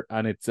later.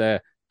 And it's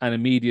an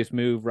immediate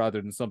move rather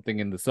than something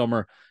in the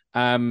summer.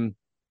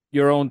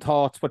 Your own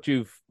thoughts, what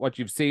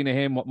you've seen of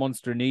him, what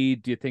Munster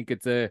need? Do you think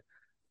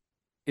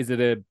is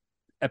it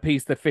a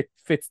piece that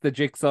fits the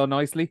jigsaw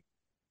nicely?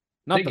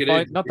 Not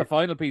the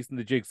final piece in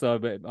the jigsaw,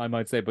 but I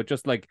might say, but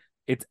just like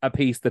it's a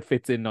piece that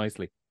fits in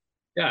nicely.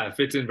 Yeah, it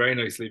fits in very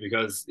nicely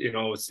because, you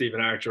know,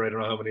 Stephen Archer, I don't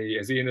know how many,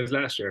 is he in his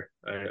last year?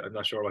 I'm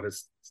not sure what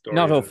his story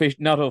is.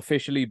 Not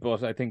officially,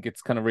 but I think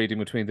it's kind of reading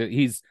between that.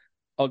 He's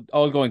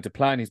all going to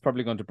plan. He's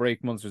probably going to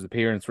break Munster's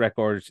appearance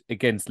record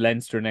against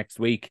Leinster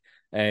next week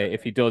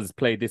if he does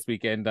play this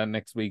weekend and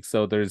next week.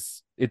 So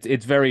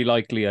it's very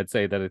likely, I'd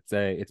say, that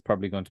it's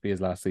probably going to be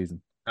his last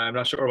season. I'm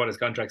not sure what his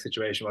contract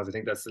situation was. I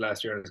think that's the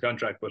last year in his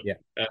contract. But yeah.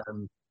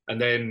 And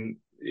then,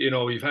 you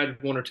know, we've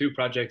had one or two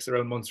projects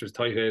around Munster's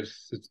tight head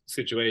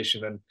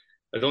situation, and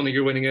I don't think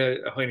you're winning a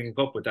Heineken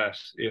Cup with that,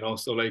 you know.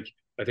 So, like,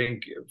 I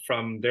think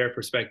from their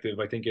perspective,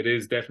 I think it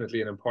is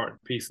definitely an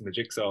important piece in the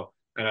jigsaw,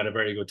 and at a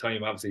very good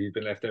time. Obviously, he's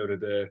been left out of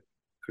the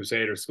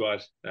Crusader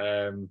squad,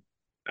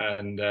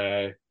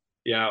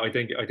 yeah, I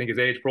think his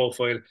age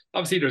profile.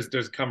 Obviously,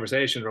 there's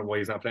conversation around why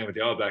he's not playing with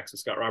the All Blacks. So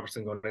Scott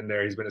Robertson going in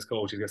there, he's been his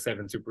coach. He's got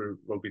 7 Super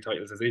Rugby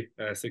titles, has he?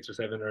 6 or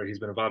 7, or he's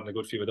been involved in a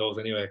good few of those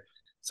anyway.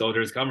 So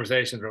there's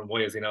conversations around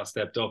why has he not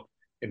stepped up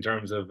in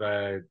terms of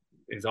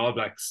his All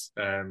Blacks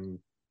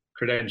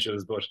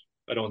credentials. But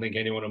I don't think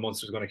anyone in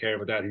Munster is going to care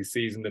about that. He's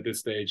seasoned at this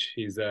stage.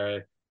 He's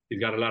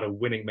got a lot of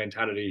winning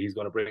mentality. He's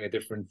going to bring a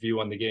different view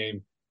on the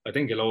game. I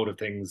think a lot of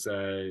things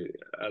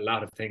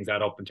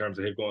add up in terms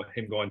of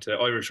him going to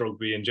Irish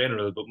rugby in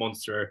general, but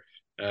Munster,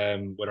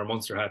 with our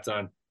Munster hats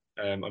on,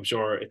 I'm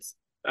sure it's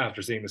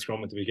after seeing the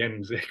scrum at the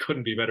weekend, it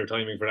couldn't be better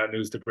timing for that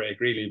news to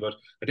break, really. But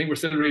I think we're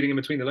still reading in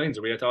between the lines.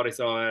 I thought I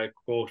saw a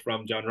quote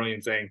from John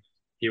Ryan saying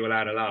he will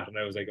add a lot, and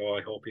I was like, oh,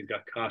 I hope he's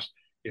got caught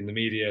in the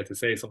media to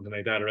say something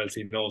like that, or else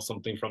he knows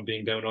something from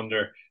being down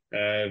under.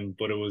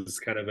 But it was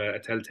kind of a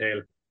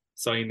telltale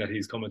sign that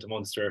he's coming to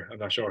Munster. I'm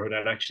not sure how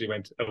that actually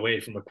went away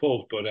from a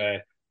quote, but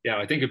yeah,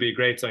 I think it'd be a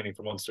great signing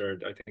for Munster.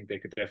 I think they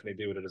could definitely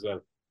do with it as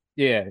well.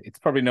 Yeah,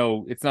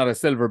 it's not a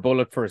silver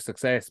bullet for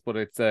success, but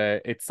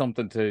it's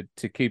something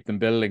to keep them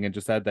building and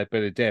just add that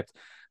bit of depth.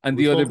 And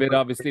the other bit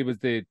obviously was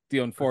the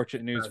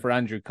unfortunate news for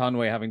Andrew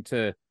Conway having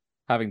to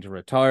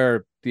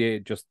retire,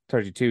 just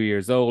 32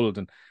 years old.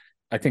 And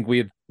I think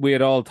we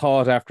had all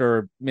thought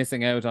after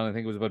missing out on, I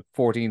think it was about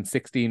 14,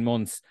 16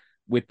 months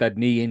with that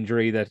knee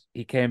injury, that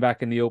he came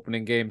back in the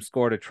opening game,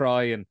 scored a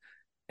try, and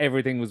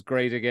everything was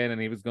great again, and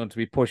he was going to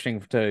be pushing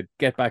to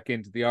get back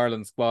into the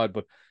Ireland squad.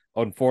 But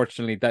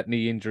unfortunately, that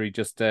knee injury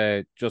just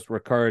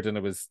recurred, and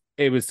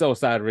it was so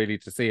sad really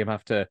to see him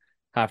have to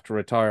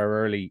retire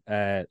early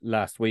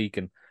last week,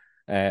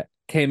 and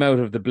came out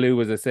of the blue,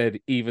 as I said,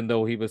 even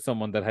though he was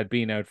someone that had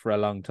been out for a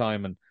long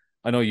time. And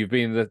I know you've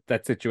been in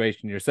that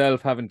situation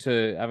yourself, having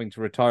to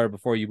retire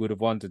before you would have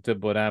wanted to,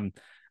 but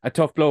a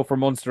tough blow for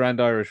Munster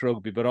and Irish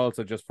rugby, but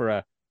also just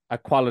for a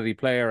quality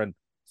player and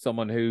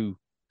someone who,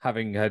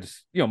 having had,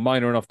 you know,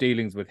 minor enough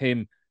dealings with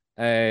him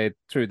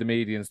through the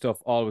media and stuff,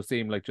 always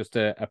seemed like just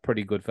a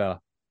pretty good fella.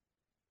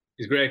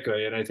 He's a great guy,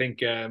 and I think,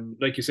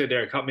 like you said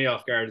there, it caught me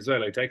off guard as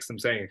well. I texted him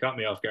saying it caught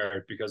me off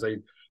guard because I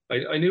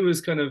knew it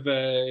was kind of,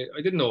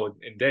 I didn't know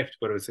in depth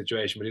what it was a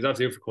situation, but he's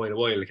obviously out for quite a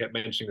while. He kept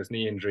mentioning this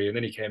knee injury, and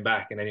then he came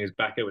back, and then he was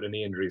back out with a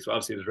knee injury. So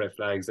obviously there's red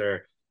flags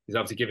there. He's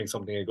obviously giving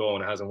something a go,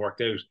 and it hasn't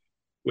worked out,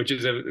 which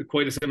is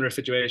quite a similar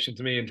situation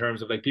to me in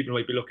terms of, like, people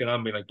might be looking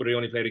on me like, but he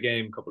only played a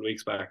game a couple of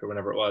weeks back or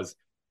whenever it was.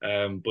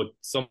 But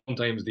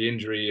sometimes the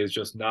injury is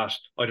just not,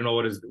 I don't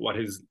know what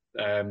his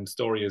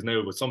story is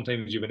now, but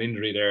sometimes you have an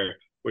injury there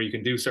where you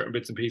can do certain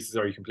bits and pieces,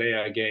 or you can play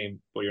a game,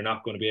 but you're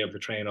not going to be able to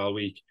train all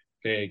week,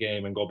 play a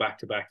game and go back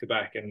to back to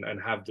back and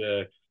have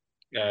the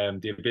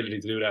the ability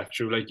to do that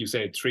through, like you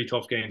said, 3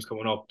 tough games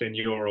coming up, then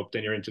Europe,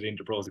 then you're into the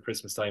Interpros at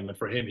Christmas time. And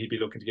for him, he'd be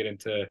looking to get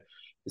into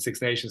the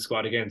Six Nations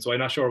squad again. So I'm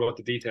not sure what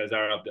the details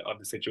are of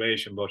the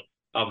situation, but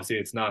obviously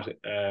it's not,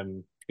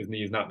 his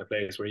knee is not in a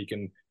place where he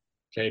can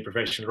play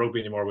professional rugby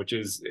anymore,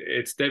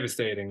 it's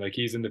devastating. Like,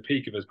 he's in the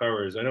peak of his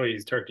powers. I know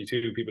he's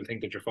 32. People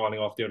think that you're falling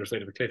off the other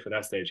side of a cliff at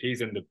that stage.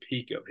 He's in the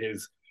peak of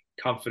his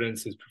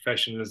confidence, his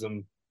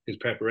professionalism, his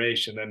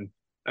preparation. And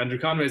Andrew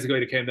Conway is a guy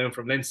that came down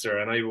from Leinster,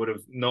 and I would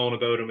have known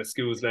about him at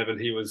schools level.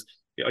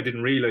 I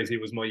didn't realize he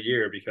was my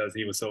year because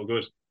he was so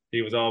good.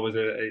 He was always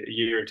a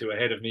year or two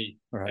ahead of me,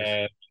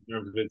 Right. in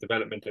terms of his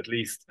development at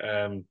least.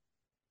 And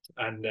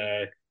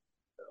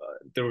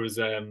there was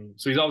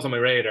so he's always on my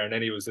radar, and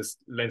then he was this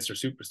Leinster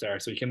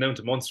superstar. So he came down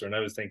to Munster, and I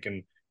was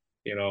thinking,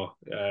 you know,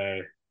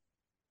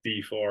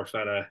 D4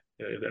 fella,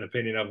 an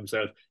opinion of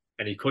himself,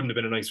 and he couldn't have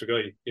been a nicer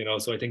guy, you know.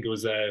 So I think it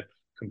was a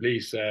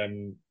complete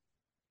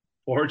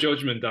poor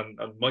judgment on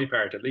my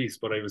part, at least.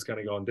 But I was kind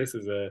of going, this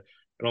is an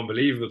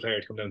unbelievable player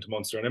to come down to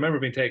Munster. And I remember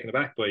being taken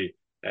aback by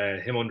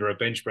him under a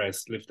bench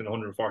press, lifting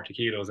 140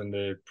 kilos in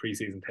the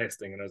preseason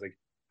testing. And I was like,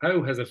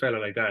 how has a fella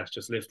like that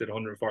just lifted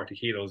 140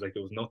 kilos like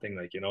it was nothing,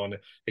 like, you know? And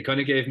it kind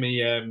of gave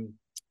me a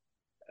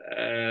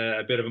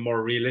bit of a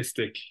more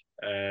realistic,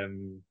 a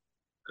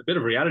bit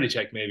of a reality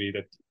check, maybe,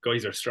 that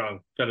guys are strong.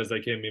 Fellas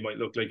like him, he might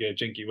look like a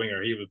jinky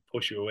winger. He will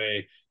push you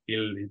away.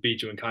 He'll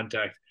beat you in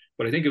contact.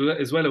 But I think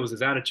as well, it was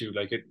his attitude.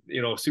 Like,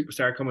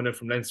 superstar coming in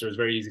from Leinster is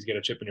very easy to get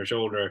a chip on your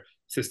shoulder.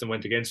 System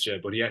went against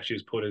you, but he actually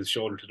just put his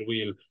shoulder to the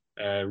wheel,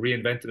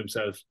 reinvented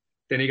himself.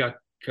 Then he got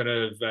kind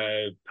of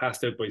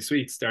passed out by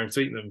Sweets, Darren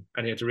Sweetenham,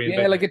 and he had to reinvent.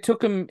 Yeah, like it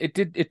took him.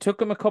 It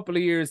took him a couple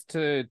of years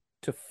to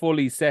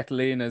fully settle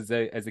in as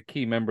a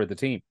key member of the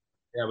team.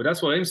 Yeah, but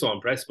that's why I'm so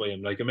impressed by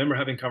him. Like, I remember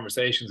having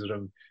conversations with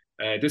him.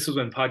 This was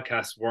when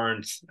podcasts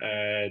weren't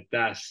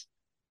that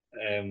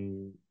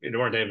they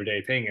weren't an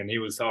everyday thing, and he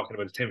was talking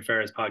about the Tim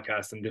Ferriss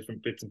podcast and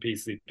different bits and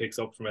pieces he picks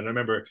up from it. And I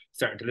remember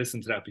starting to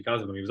listen to that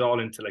because of him. He was all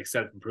into like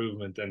self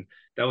improvement, and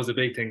that was a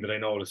big thing that I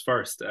noticed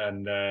first.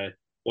 And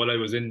while I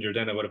was injured,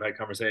 then I would have had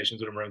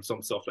conversations with him around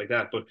some stuff like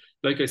that. But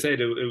like I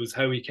said, it was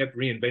how he kept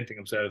reinventing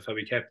himself, how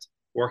he kept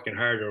working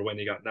harder when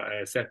he got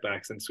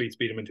setbacks. And Sweets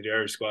beat him into the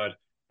Irish squad.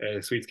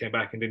 Sweets came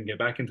back and didn't get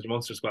back into the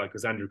Munster squad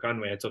because Andrew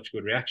Conway had such a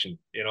good reaction,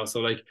 you know. So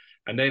like,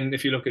 and then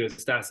if you look at his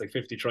stats, like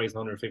 50 tries and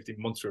 150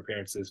 Munster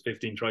appearances,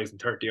 15 tries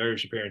and 30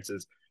 Irish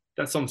appearances,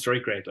 that's some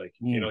strike rate. Like,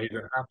 you know, he's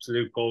an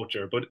absolute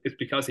poacher. But it's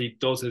because he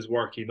does his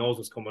work. He knows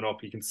what's coming up.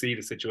 He can see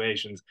the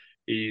situations.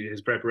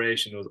 His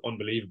preparation was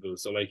unbelievable.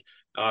 So like,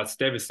 it's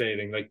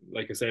devastating.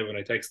 Like I said, when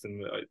I texted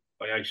him,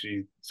 I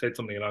actually said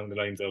something along the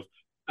lines of,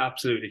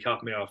 absolutely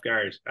caught me off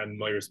guard, and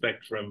my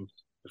respect for him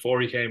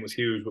before he came was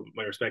huge, but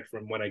my respect for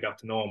him when I got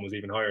to know him was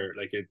even higher.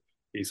 Like,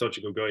 he's such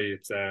a good guy.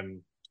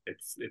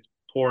 It's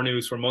poor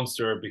news for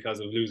Munster because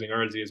of losing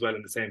Earlsey as well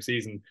in the same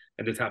season,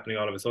 and it's happening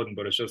all of a sudden.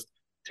 But it's just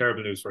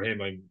terrible news for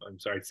him. I'm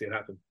sorry to see it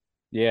happen.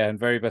 Yeah, and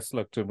very best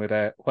luck to him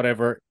with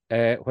whatever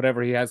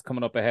he has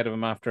coming up ahead of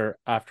him after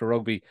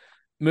rugby.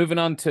 Moving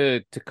on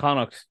to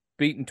Connacht,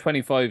 beaten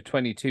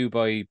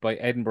 25-22 by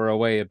Edinburgh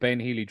away, a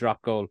Ben Healy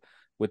drop goal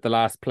with the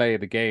last play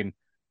of the game.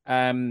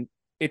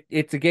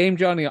 It's a game,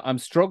 Johnny. I'm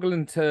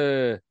struggling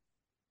to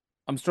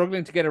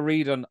get a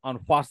read on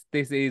what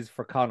this is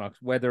for Connacht,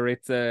 whether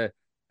it's a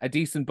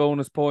decent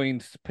bonus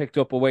point picked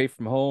up away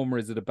from home, or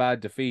is it a bad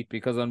defeat?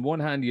 Because on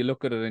one hand, you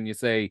look at it and you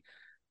say,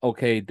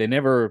 okay, they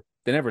never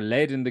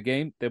led in the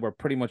game. They were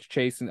pretty much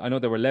chasing. I know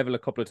they were level a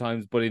couple of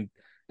times, but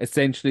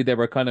essentially they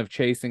were kind of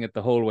chasing it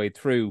the whole way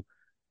through,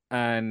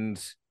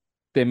 and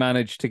they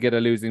managed to get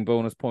a losing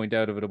bonus point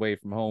out of it away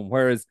from home.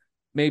 Whereas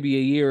maybe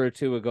a year or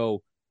two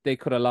ago, they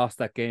could have lost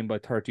that game by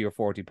 30 or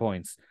 40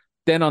 points.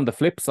 Then on the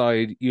flip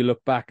side, you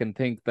look back and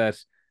think that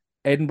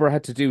Edinburgh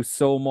had to do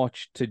so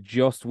much to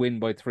just win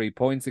by 3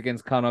 points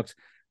against Connacht.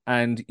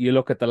 And you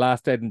look at the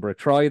last Edinburgh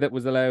try that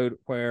was allowed,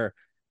 where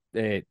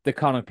the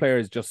Connacht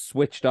players just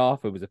switched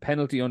off. It was a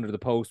penalty under the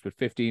post with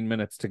 15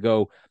 minutes to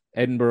go.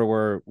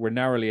 Edinburgh were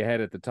narrowly ahead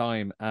at the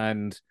time,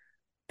 and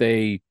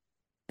they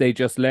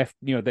just left.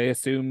 You know, they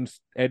assumed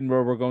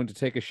Edinburgh were going to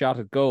take a shot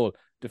at goal.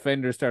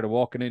 Defenders started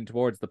walking in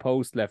towards the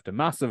post, left a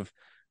massive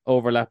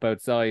overlap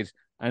outside,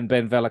 and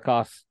Ben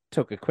Velicott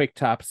took a quick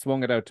tap,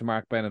 swung it out to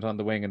Mark Bennett on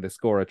the wing, and they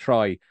score a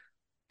try.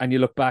 And you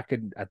look back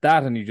at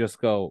that and you just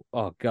go,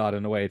 oh God,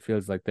 in a way it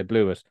feels like they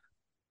blew it.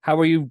 How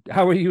are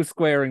you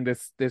squaring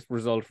this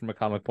result from a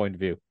Connacht point of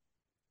view?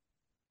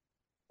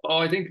 Oh,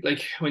 I think,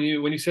 like, when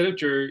you set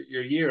out your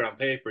year on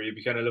paper, you'd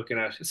be kind of looking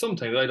at,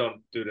 sometimes I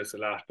don't do this a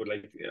lot, but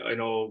like, I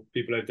know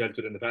people I've dealt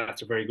with in the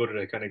past are very good at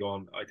it, kind of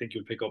going, I think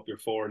you'll pick up your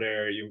 4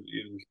 there.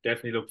 You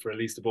definitely look for at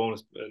least a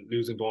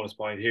losing bonus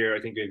point here. I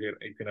think you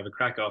can have a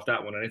crack off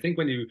that one. And I think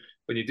when you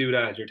do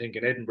that, you're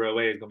thinking Edinburgh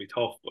away is going to be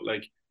tough, but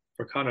like,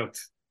 for Connacht,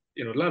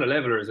 you know, a lot of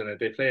levelers in it.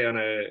 They play on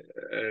a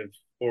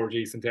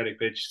 4G synthetic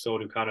pitch, so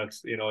do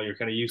Connacht. You know, you're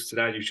kind of used to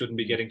that. You shouldn't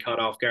be getting caught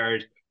off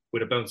guard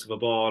with a bounce of a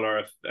ball, or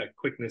a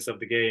quickness of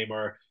the game,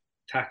 or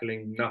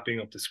tackling not being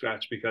up to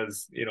scratch,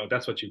 because, you know,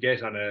 that's what you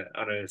get on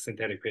a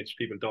synthetic pitch.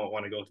 People don't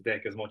want to go to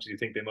deck as much as you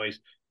think they might.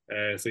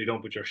 so you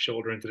don't put your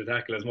shoulder into the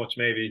tackle as much.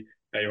 Maybe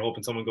you're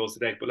hoping someone goes to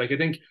deck. But like I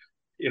think,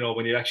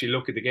 when you actually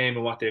look at the game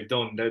and what they've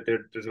done,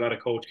 there's a lot of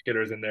coach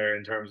killers in there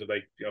in terms of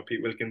like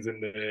Pete Wilkins in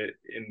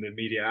the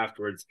media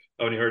afterwards.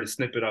 I only heard a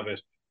snippet of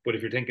it. But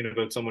if you're thinking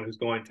about someone who's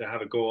going to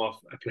have a go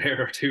off a player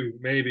or two,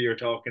 maybe you're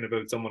talking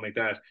about someone like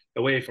that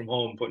away from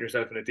home, putting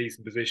yourself in a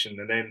decent position,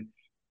 and then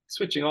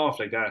switching off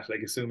like that,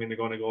 like assuming they're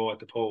going to go at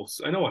the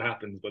post. I know what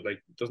happens, but like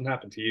it doesn't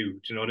happen to you. Do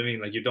you know what I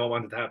mean? Like you don't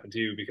want it to happen to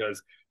you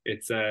because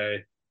it's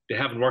they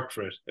haven't worked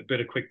for it. A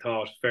bit of quick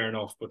thought, fair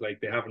enough, but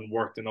like they haven't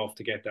worked enough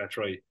to get that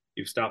try.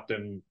 You've stopped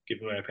them,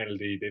 given away a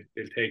penalty.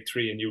 They'll take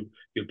three, and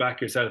you'll back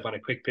yourself on a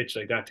quick pitch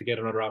like that to get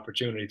another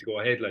opportunity to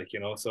go ahead.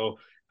 So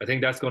I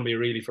think that's going to be a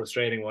really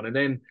frustrating one. And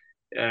then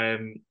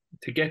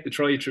to get the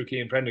try through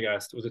Cian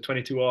Prendergast was a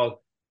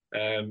 22-all,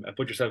 and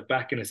put yourself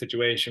back in a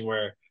situation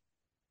where,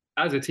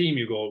 as a team,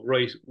 you go,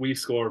 right, we've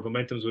scored,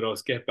 momentum's with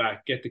us, get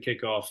back, get the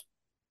kick off,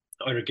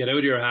 either get out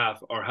of your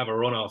half or have a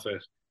run off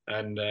it.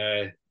 And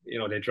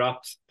they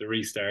dropped the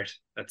restart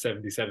at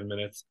 77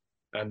 minutes,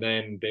 and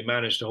then they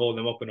managed to hold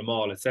them up in the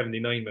maul at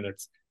 79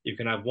 minutes. You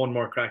can have one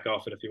more crack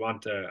off it if you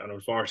want to, and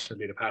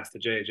unfortunately the pass to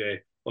JJ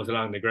was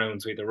along the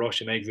ground, so he had to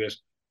rush and exit.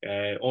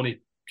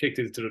 Only kicked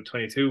it to the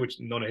 22, which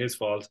none of his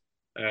fault,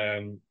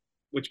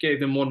 which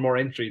gave them one more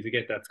entry to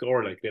get that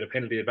score. Like they had a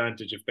penalty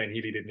advantage if Ben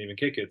Healy didn't even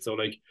kick it. So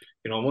like,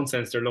 in one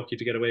sense, they're lucky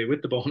to get away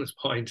with the bonus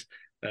point.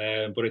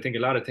 But I think a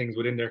lot of things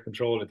within their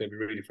control that they'd be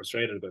really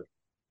frustrated about.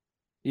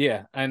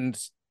 Yeah, and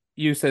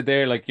you said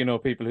there, like,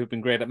 people who've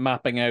been great at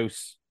mapping out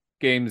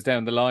games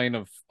down the line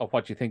of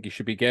what you think you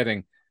should be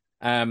getting.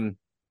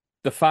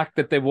 The fact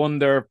that they won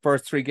their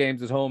first three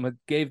games at home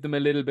gave them a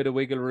little bit of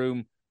wiggle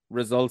room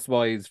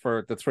results-wise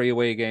for the three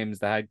away games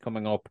they had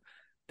coming up.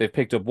 They've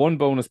picked up one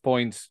bonus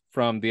point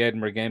from the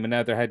Edinburgh game, and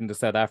now they're heading to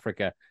South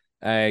Africa.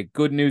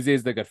 Good news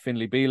is they got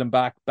Finlay Beelan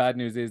back. Bad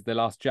news is they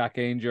lost Jack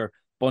Ainger.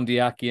 Bundy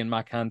Aki and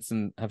Mac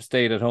Hansen have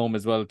stayed at home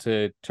as well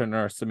to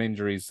nurse some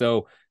injuries.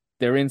 So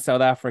they're in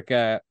South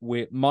Africa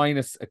with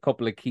minus a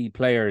couple of key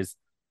players.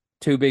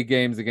 Two big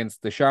games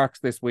against the Sharks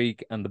this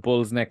week and the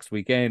Bulls next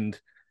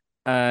weekend.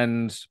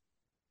 And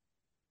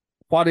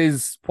what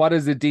is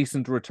a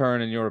decent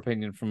return in your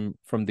opinion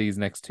from these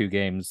next two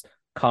games,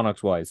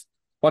 Connacht wise?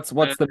 What's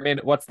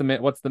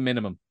the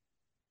minimum?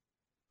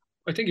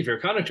 I think if you're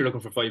Connacht, you're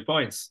looking for 5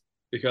 points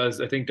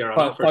because I think they're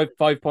on offer.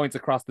 5 points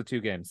across the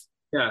two games.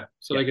 Yeah,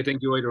 so like I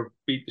think you either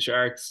beat the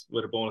Sharks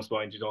with a bonus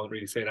point. You don't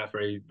really say that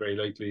very very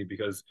likely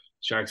because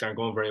Sharks aren't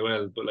going very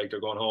well, but like they're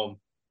going home.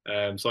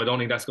 So I don't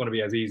think that's going to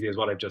be as easy as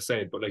what I've just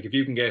said. But like if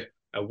you can get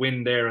a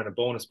win there and a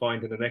bonus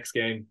point in the next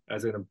game,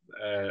 as in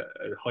a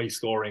high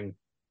scoring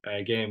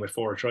game with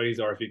 4 tries,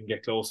 or if you can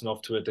get close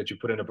enough to it that you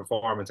put in a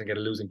performance and get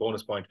a losing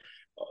bonus point.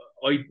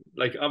 I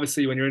like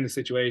obviously when you're in the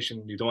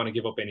situation you don't want to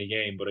give up any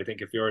game, but I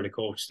think if you're the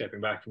coach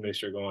stepping back from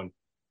this, you're going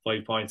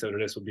 5 points out of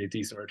this would be a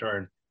decent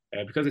return.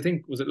 Because I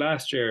think, was it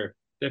last year,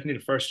 definitely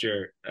the first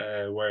year,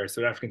 where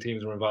South African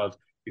teams were involved,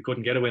 you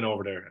couldn't get a win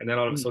over there. And then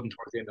all of a sudden,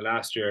 towards the end of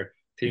last year,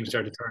 teams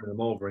started turning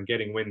them over and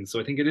getting wins. So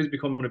I think it is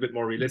becoming a bit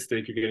more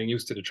realistic. You're getting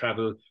used to the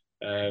travel,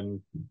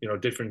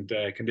 different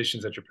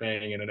conditions that you're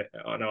playing in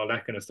and all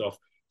that kind of stuff.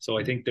 So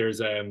I think there's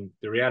the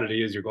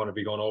reality is you're going to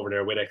be going over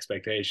there with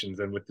expectations,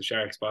 and with the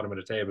Sharks bottom of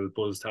the table,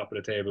 Bulls top of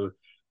the table,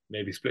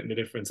 maybe splitting the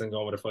difference and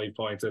going with a 5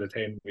 points out of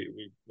 10.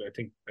 I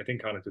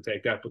think Connacht will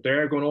take that, but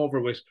they're going over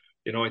with,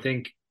 I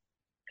think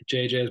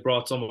JJ has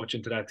brought so much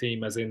into that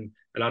team, as in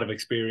a lot of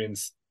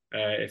experience.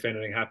 If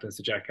anything happens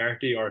to Jack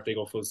Carty, or if they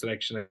go full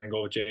selection and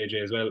go with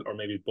JJ as well, or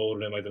maybe both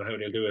of them, I don't know how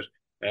they'll do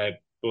it.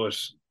 But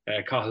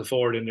Cahill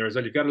Ford in there as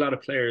well. You've got a lot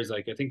of players.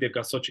 Like I think they've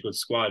got such a good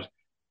squad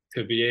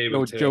to be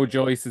able to. Joe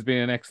Joyce has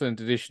been an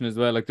excellent addition as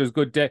well. Like there's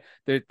good depth.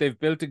 They've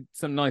built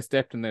some nice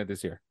depth in there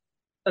this year.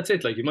 That's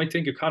it. Like you might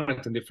think of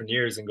Connacht in different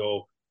years and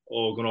go,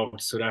 oh, going over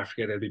to South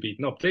Africa, they'll be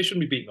beaten up. They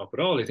shouldn't be beaten up at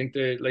all. I think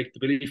the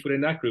belief within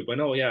that group. I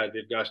know, yeah,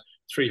 they've got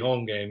 3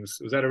 home games.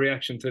 Was that a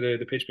reaction to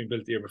the pitch being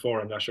built the year before?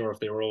 I'm not sure if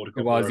they were owed a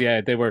couple. It was,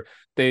 yeah.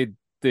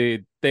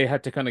 They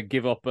had to kind of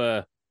give up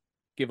a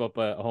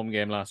home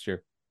game last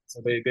year.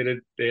 So they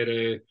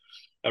had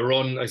a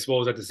run, I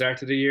suppose, at the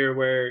start of the year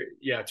where,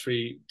 yeah,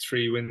 three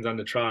wins on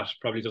the trot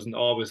probably doesn't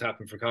always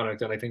happen for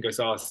Connacht. And I think I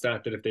saw a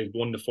stat that if they'd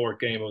won the 4th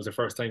game, it was the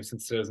first time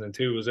since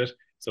 2002, was it?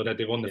 So that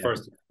they won the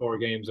first 4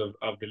 games of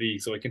the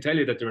league. So I can tell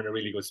you that they're in a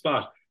really good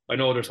spot. I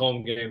know there's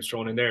home games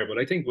thrown in there, but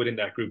I think within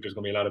that group there's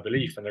going to be a lot of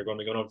belief, and they're going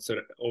to be going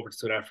over to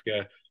South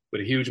Africa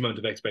with a huge amount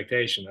of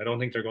expectation. I don't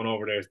think they're going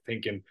over there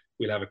thinking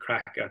we'll have a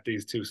crack at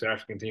these 2 South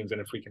African teams,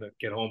 and if we can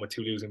get home with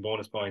 2 losing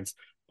bonus points,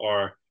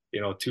 or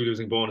 2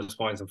 losing bonus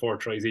points and 4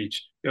 tries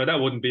each, that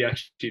wouldn't be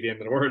actually the end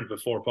of the world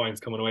with 4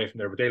 points coming away from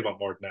there. But they'll want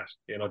more than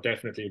that.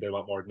 Definitely they'll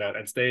want more than that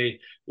and stay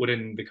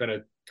within the kind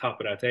of top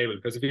of that table.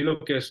 Because if you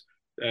look at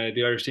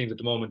the Irish teams at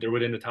the moment, they're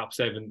within the top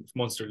 7. If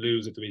Munster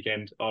lose at the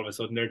weekend, all of a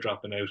sudden they're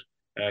dropping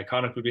out.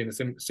 Connacht will be in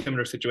a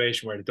similar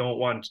situation where they don't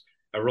want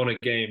a run of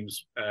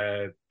games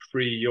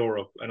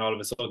pre-Europe, and all of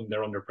a sudden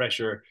they're under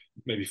pressure.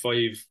 Maybe 5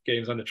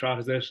 games on the trot,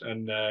 is it?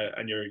 And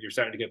you're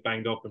starting to get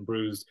banged up and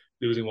bruised,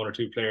 losing 1 or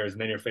 2 players,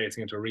 and then you're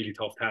facing into a really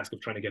tough task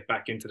of trying to get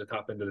back into the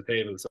top end of the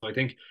table. So I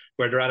think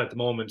where they're at the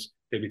moment,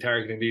 they'll be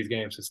targeting these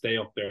games to stay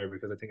up there,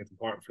 because I think it's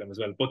important for them as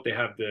well. But they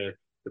have the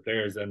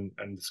players and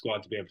the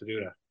squad to be able to do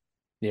that.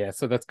 Yeah,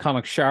 so that's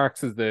Connacht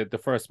Sharks is the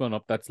first one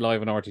up. That's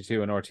live on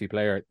RT2 and RT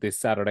Player this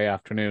Saturday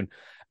afternoon.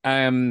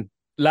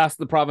 Last of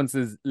the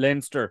provinces,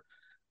 Leinster.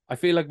 I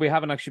feel like we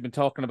haven't actually been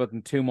talking about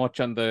them too much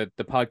on the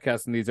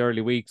podcast in these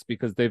early weeks,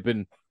 because they've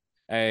been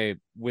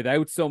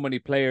without so many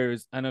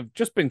players and have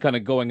just been kind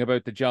of going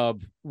about the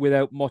job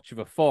without much of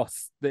a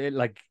fuss.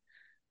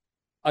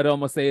 I'd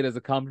almost say it as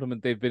a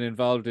compliment. They've been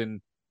involved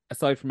in,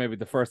 aside from maybe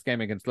the first game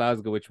against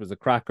Glasgow, which was a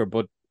cracker,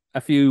 but a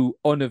few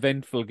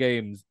uneventful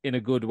games in a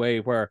good way,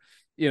 where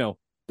there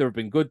have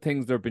been good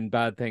things, there have been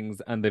bad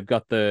things, and they've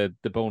got the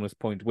bonus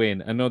point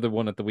win. Another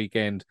one at the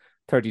weekend,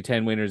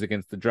 30-10 winners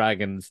against the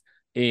Dragons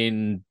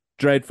in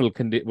dreadful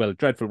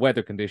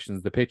weather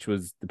conditions. The pitch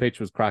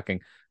was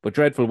cracking, but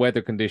dreadful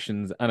weather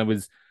conditions,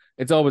 and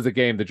it's always a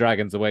game, the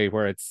Dragons away,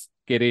 where it's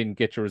get in,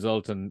 get your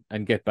result, and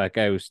get back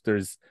out.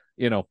 There's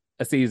a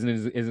season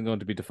isn't going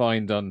to be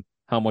defined on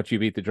how much you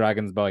beat the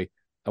Dragons by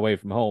away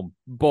from home.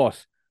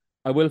 But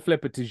I will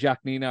flip it to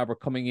Jacques Nienaber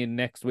coming in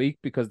next week,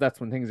 because that's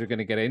when things are going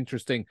to get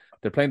interesting.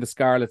 They're playing the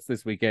Scarlets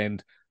this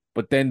weekend,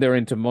 but then they're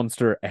into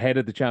Munster ahead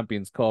of the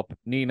Champions Cup.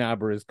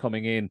 Nienaber is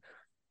coming in.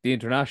 The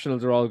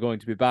internationals are all going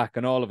to be back,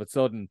 and all of a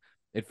sudden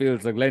it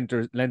feels like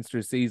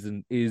Leinster's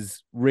season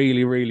is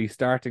really, really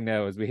starting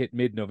now as we hit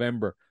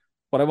mid-November.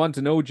 What I want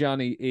to know,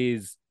 Johnny,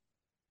 is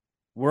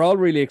we're all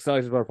really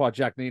excited about what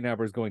Jacques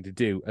Nienaber is going to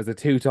do as a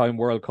 2-time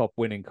World Cup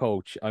winning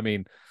coach. I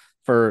mean,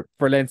 for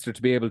Leinster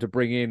to be able to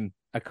bring in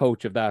a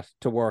coach of that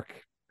to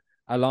work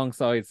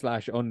alongside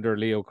 / under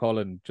Leo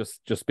Cullen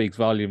just speaks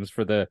volumes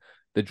for the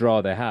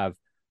draw they have.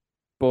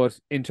 But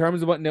in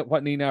terms of what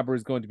Nienaber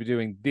is going to be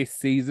doing this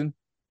season,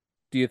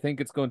 do you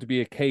think it's going to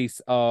be a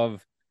case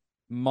of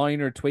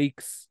minor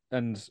tweaks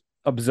and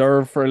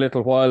observe for a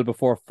little while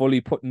before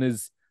fully putting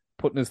his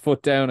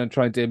foot down and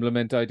trying to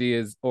implement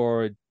ideas?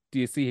 Or do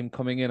you see him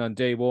coming in on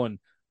day one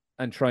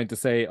and trying to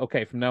say,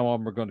 okay, from now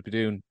on, we're going to be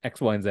doing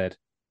X, Y, and Z?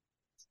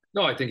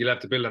 No, I think you'll have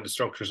to build on the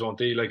structures, won't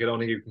he? Like, I don't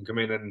think you can come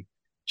in and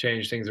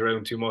change things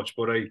around too much,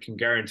 but I can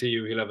guarantee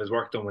you he'll have his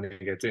work done when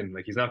he gets in.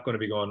 Like, he's not going to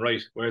be going,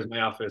 right, where's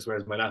my office,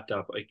 where's my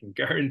laptop? I can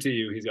guarantee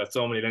you he's got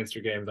so many Leinster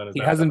games on his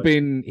laptop.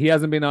 He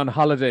hasn't been on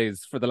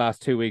holidays for the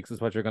last 2 weeks,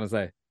 is what you're going to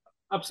say?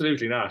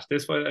 Absolutely not.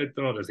 This why I don't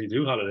know, does he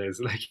do holidays?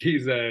 Like,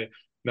 he's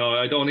no,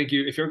 I don't think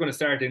if you're going to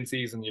start in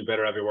season, you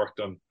better have your work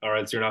done, or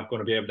else you're not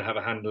going to be able to have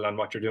a handle on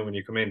what you're doing when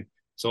you come in.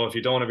 So if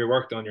you don't have your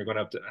work done, you're going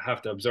to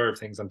have to observe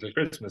things until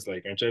Christmas,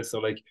 like, aren't you? So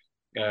like,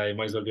 you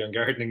might as well be on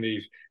gardening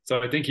leave.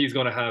 So I think he's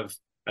going to have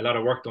a lot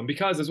of work done,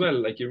 because as well,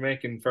 like, you're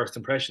making first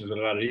impressions with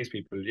a lot of these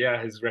people.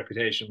 Yeah, his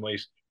reputation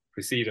might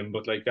precede him,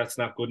 but like, that's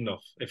not good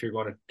enough if you're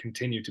going to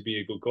continue to be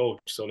a good coach.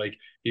 So like,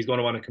 he's going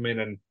to want to come in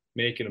and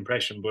make an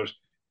impression. But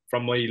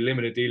from my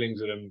limited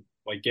dealings with him,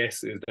 my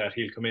guess is that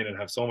he'll come in and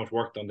have so much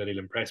work done that he'll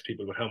impress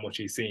people with how much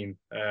he's seen,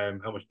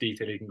 how much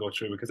detail he can go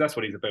through, because that's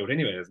what he's about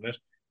anyway, isn't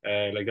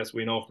it? Like, that's what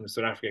we know from the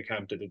South Africa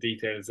camp, that the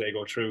details they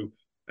go through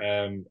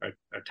are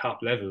top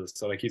levels.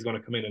 So like, he's going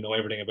to come in and know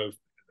everything about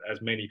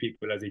as many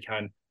people as he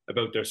can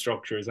about their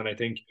structures. And I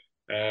think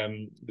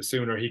the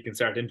sooner he can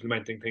start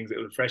implementing things, it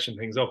will freshen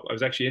things up. I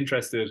was actually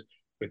interested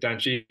with Dan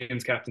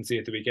Sheehan's captaincy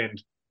at the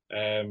weekend.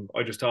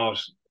 I just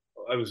thought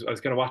I was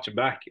kind of watching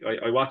back.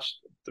 I watched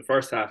the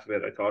first half of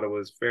it. I thought it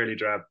was fairly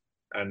drab,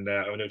 and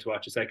I went out to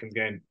watch the second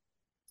game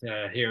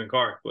here in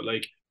Cork. But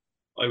like,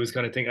 I was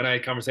kind of thinking, and I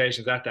had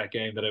conversations at that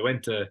game that I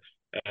went to.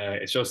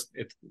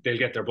 They'll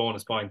get their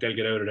bonus point, they'll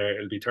get out of there,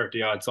 it'll be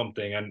 30 odd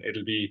something, and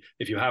it'll be,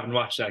 if you haven't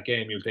watched that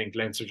game, you'll think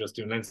Leinster just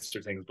doing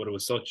Leinster things, but it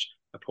was such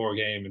a poor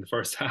game in the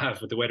first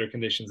half with the weather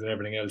conditions and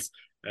everything else.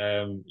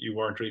 You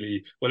weren't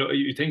really, well,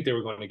 you think they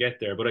were going to get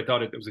there, but I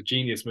thought it was a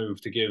genius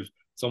move to give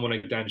someone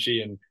like Dan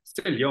Sheehan,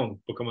 still young,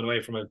 but coming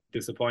away from a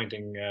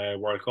disappointing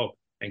World Cup,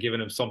 and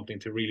giving him something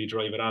to really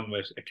drive it on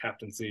with, a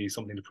captaincy,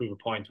 something to prove a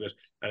point with.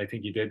 And I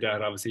think he did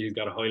that. Obviously, he's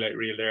got a highlight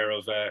reel there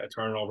of a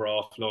turnover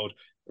offload,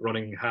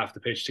 running half the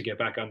pitch to get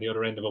back on the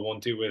other end of a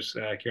 1-2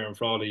 with Kieran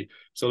Frawley.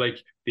 So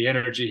like, the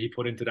energy he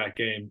put into that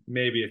game,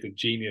 maybe it's a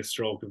genius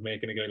stroke of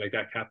making a guy like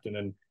that captain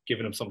and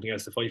giving him something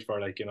else to fight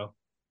for, like,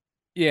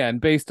 Yeah, and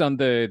based on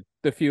the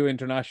few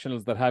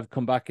internationals that have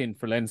come back in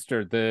for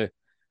Leinster,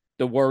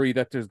 the worry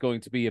that there's going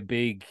to be a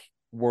big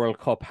World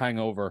Cup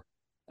hangover,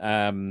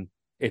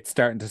 it's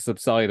starting to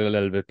subside a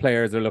little bit.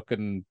 Players are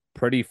looking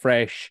pretty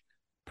fresh,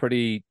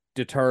 pretty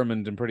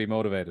determined, and pretty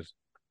motivated.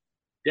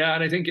 Yeah,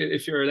 and I think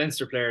if you're a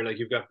Leinster player, like,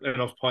 you've got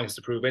enough points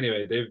to prove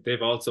anyway.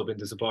 They've also been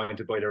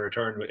disappointed by their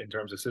return in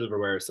terms of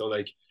silverware. So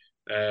like,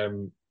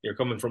 you're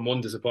coming from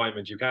one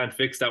disappointment. You can't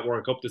fix that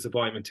World Cup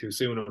disappointment too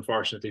soon,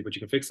 unfortunately, but you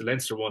can fix the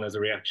Leinster one as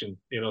a reaction.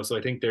 So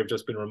I think they've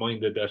just been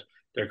reminded that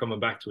they're coming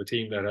back to a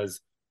team that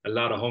has a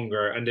lot of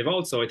hunger. And they've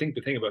also, I think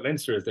the thing about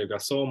Leinster is they've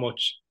got so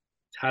much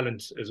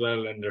talent as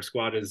well, and their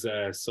squad is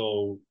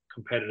so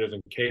competitive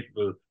and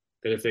capable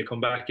that if they come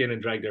back in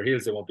and drag their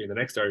heels, they won't be in the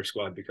next Irish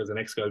squad because the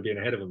next guy will be in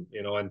ahead of them,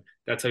 and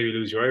that's how you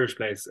lose your Irish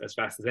place as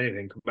fast as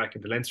anything. Come back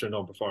into Leinster and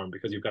don't perform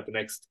because you've got the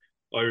next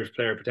Irish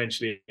player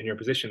potentially in your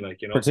position, So I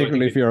Particularly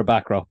think if you're a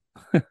back row.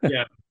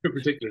 yeah,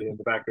 particularly in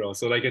the back row.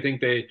 So I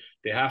think they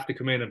have to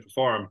come in and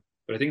perform.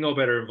 But I think no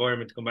better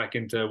environment to come back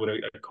into with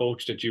a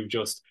coach that you've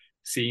just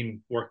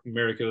seen work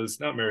miracles,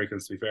 not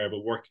miracles to be fair,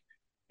 but work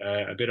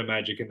a bit of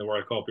magic in the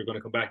World Cup. You're going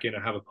to come back in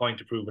and have a point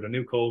to prove with a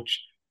new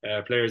coach,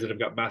 players that have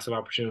got massive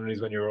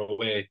opportunities when you're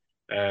away.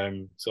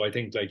 So I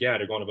think they're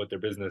going about their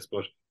business,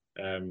 but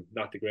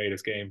not the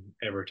greatest game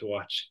ever to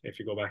watch if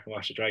you go back and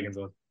watch the Dragons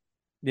one.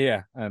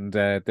 Yeah, and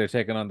they're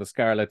taking on the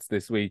Scarlets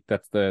this week.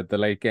 That's the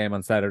late game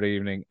on Saturday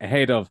evening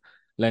ahead of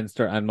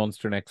Leinster and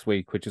Munster next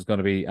week, which is going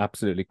to be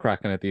absolutely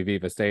cracking at the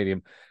Aviva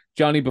Stadium.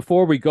 Johnny,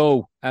 before we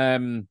go,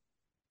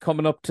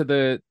 coming up to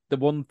the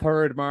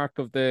 1/3 mark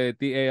of the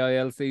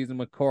AIL season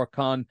with Cork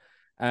Con,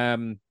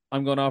 I'm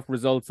going off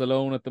results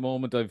alone at the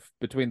moment.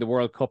 Between the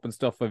World Cup and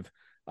stuff,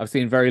 I've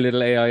seen very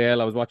little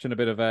AIL. I was watching a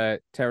bit of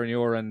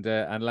Terranure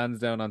and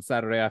Lansdowne on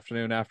Saturday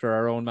afternoon after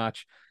our own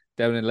match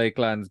down in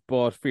Lakelands.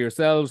 But for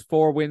yourselves,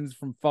 4 wins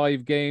from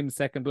 5 games,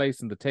 second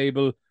place in the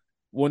table.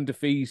 1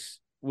 defeat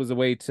was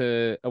away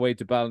to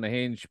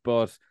Ballynahinch,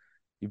 but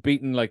you've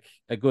beaten like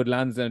a good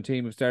Lansdowne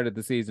team who started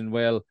the season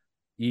well.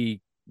 You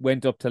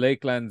went up to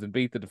Lakelands and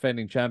beat the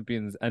defending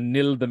champions and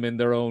nilled them in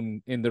their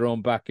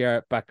own back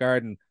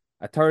garden.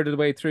 A third of the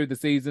way through the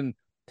season,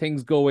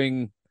 things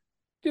going.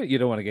 You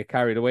don't want to get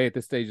carried away at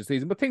this stage of the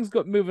season, but things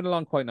got moving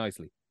along quite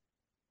nicely.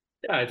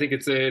 Yeah, I think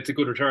it's a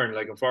good return.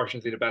 Like,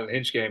 unfortunately, the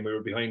Ballynahinch game, we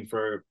were behind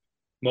for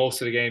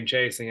most of the game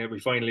chasing it. We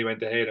finally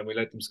went ahead and we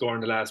let them score in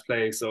the last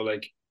play. So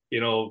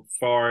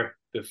for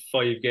the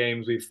 5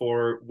 games, we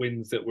 4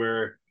 wins that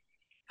we're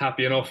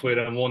happy enough with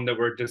and 1 that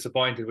we're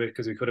disappointed with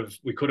because we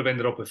could have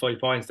ended up with 5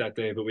 points that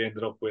day, but we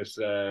ended up with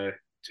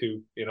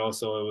 2.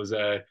 So it was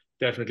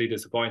definitely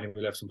disappointing.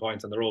 We left some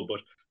points on the road, but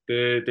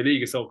the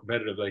league is so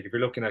competitive. Like, if you're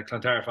looking at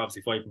Clontarf,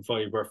 obviously 5 from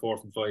 5, we're 4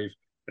 from 5.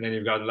 And then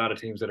you've got a lot of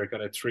teams that are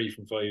kind of 3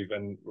 from 5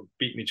 and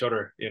beating each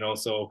other,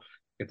 So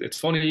it's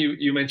funny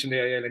you mentioned the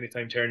AIL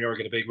anytime Terranure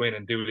get a big win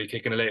and Dooley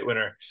kicking a late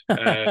winner.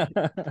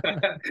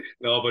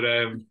 No, but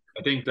I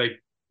think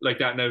like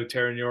that now,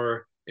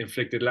 Terranure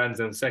inflicted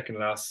Lansdowne second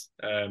loss.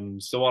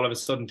 So all of a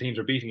sudden teams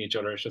are beating each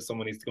other. It's just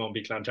someone needs to go and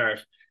beat Clontarf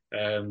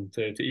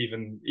to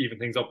even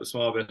things up a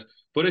small bit.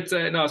 But it's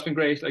been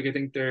great. Like, I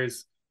think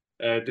there's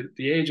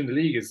the age in the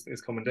league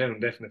is coming down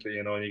definitely,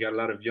 and you got a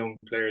lot of young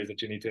players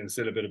that you need to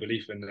instill a bit of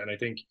belief in. And I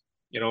think,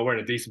 we're in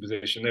a decent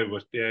position now,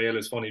 but the AIL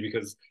is funny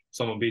because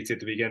someone beats you at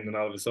the beginning and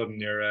all of a sudden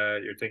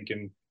you're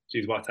thinking,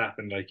 geez, what's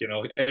happened? Like,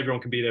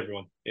 everyone can beat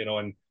everyone,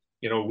 and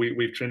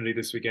we've Trinity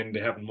this weekend. They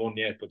haven't won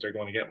yet, but they're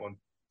going to get one.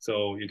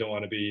 So you don't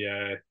want to be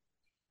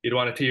you don't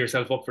want to tee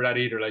yourself up for that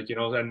either. Like,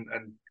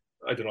 and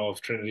I don't know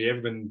if Trinity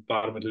ever been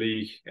bottom of the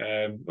league.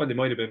 Well, they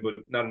might have been, but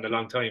not in a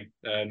long time.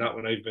 Not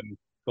when I've been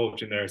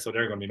coaching there. So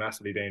they're going to be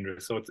massively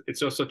dangerous. So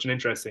it's just such an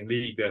interesting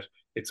league that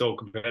it's so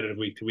competitive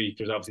week to week.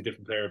 There's obviously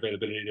different player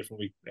availability different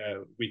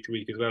week to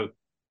week as well.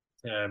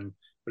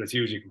 But it's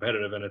hugely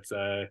competitive, and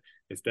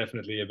it's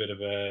definitely a bit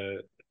of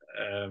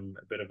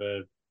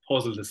a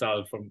puzzle to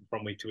solve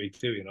from week to week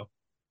too.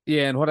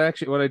 Yeah, and what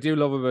I do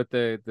love about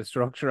the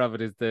structure of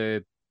it is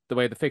the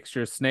way the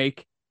fixtures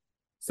snake.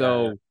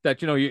 So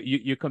that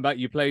you come back,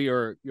 you play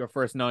your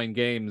first 9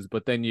 games,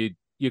 but then you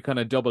kind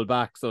of double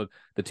back. So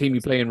the team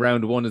you play in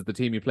round 1 is the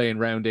team you play in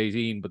round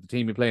 18, but the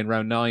team you play in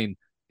round 9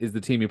 is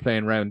the team you play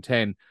in round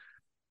 10.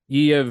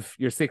 You have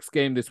your 6th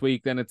game this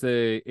week, then it's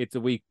a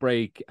week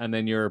break, and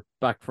then you're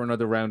back for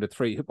another round of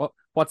 3.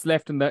 What's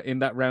left in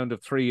that round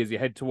of 3 as you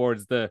head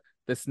towards the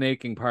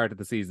snaking part of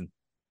the season?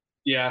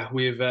 Yeah,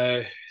 we've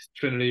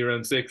Trinity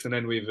around 6, and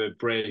then we've a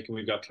break, and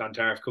we've got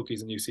Clontarf,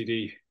 Cookies, and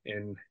UCD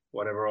in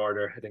whatever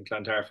order. I think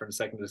Clontarf on the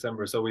 2nd of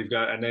December. So we've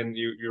got, and then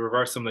you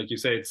reverse them like you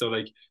said. So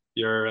like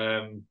you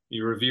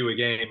review a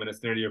game, and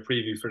it's nearly your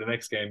preview for the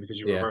next game because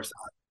you reverse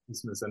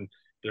Christmas, and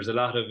there's a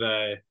lot of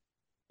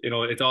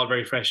it's all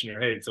very fresh in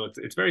your head. So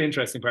it's very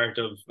interesting part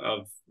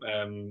of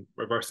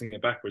reversing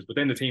it backwards. But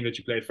then the team that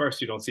you played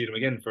first, you don't see them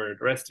again for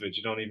the rest of it.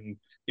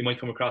 You might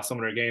come across some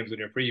of their games when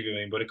you're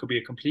previewing, but it could be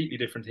a completely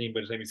different team by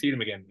the time you see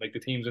them again. Like the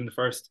teams in the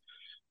first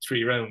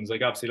 3 rounds,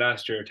 like obviously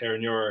last year,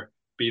 Terranure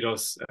beat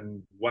us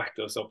and whacked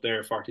us up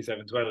there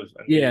 47-12.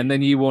 And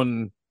then you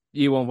won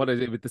what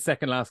is it with the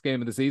second last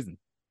game of the season?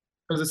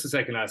 Because it's the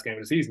second last game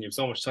of the season, you have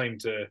so much time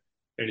to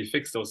really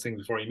fix those things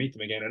before you meet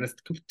them again, and it's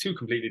 2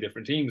 completely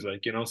different teams,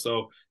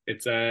 so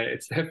it's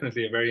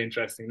definitely a very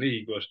interesting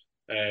league, but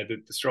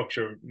the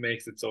structure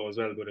makes it so as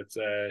well. But it's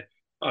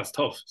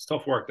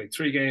tough work, like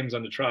 3 games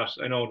on the trot.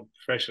 I know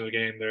professional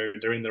game,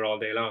 they're in there all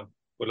day long,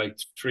 but like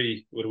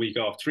 3 with a week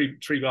off,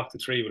 three block to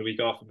 3 with a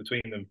week off in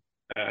between them,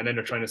 and then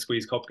they're trying to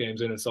squeeze cup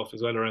games in and stuff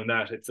as well around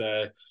that. It's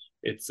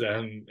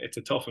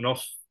a tough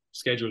enough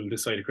schedule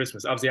this side of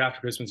Christmas. Obviously, after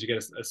Christmas, you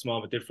get a small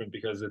bit different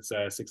because it's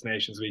 6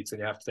 Nations weeks and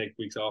you have to take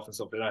weeks off and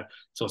stuff like that.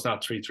 So it's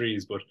not 3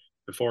 threes, but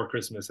before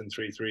Christmas and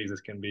 3-3s,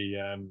 it can be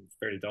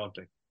fairly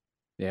daunting.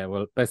 Yeah,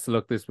 well, best of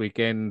luck this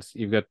weekend.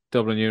 You've got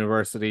Dublin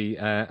University,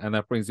 and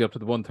that brings you up to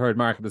the 1/3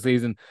 mark of the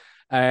season.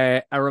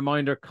 A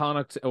reminder,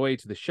 Connacht away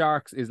to the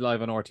Sharks is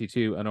live on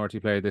RT2 and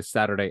RT Player this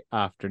Saturday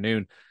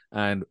afternoon.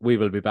 And we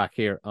will be back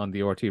here on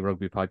the RT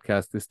Rugby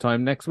podcast this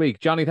time next week.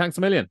 Jonny, thanks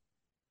a million.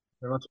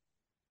 Very much.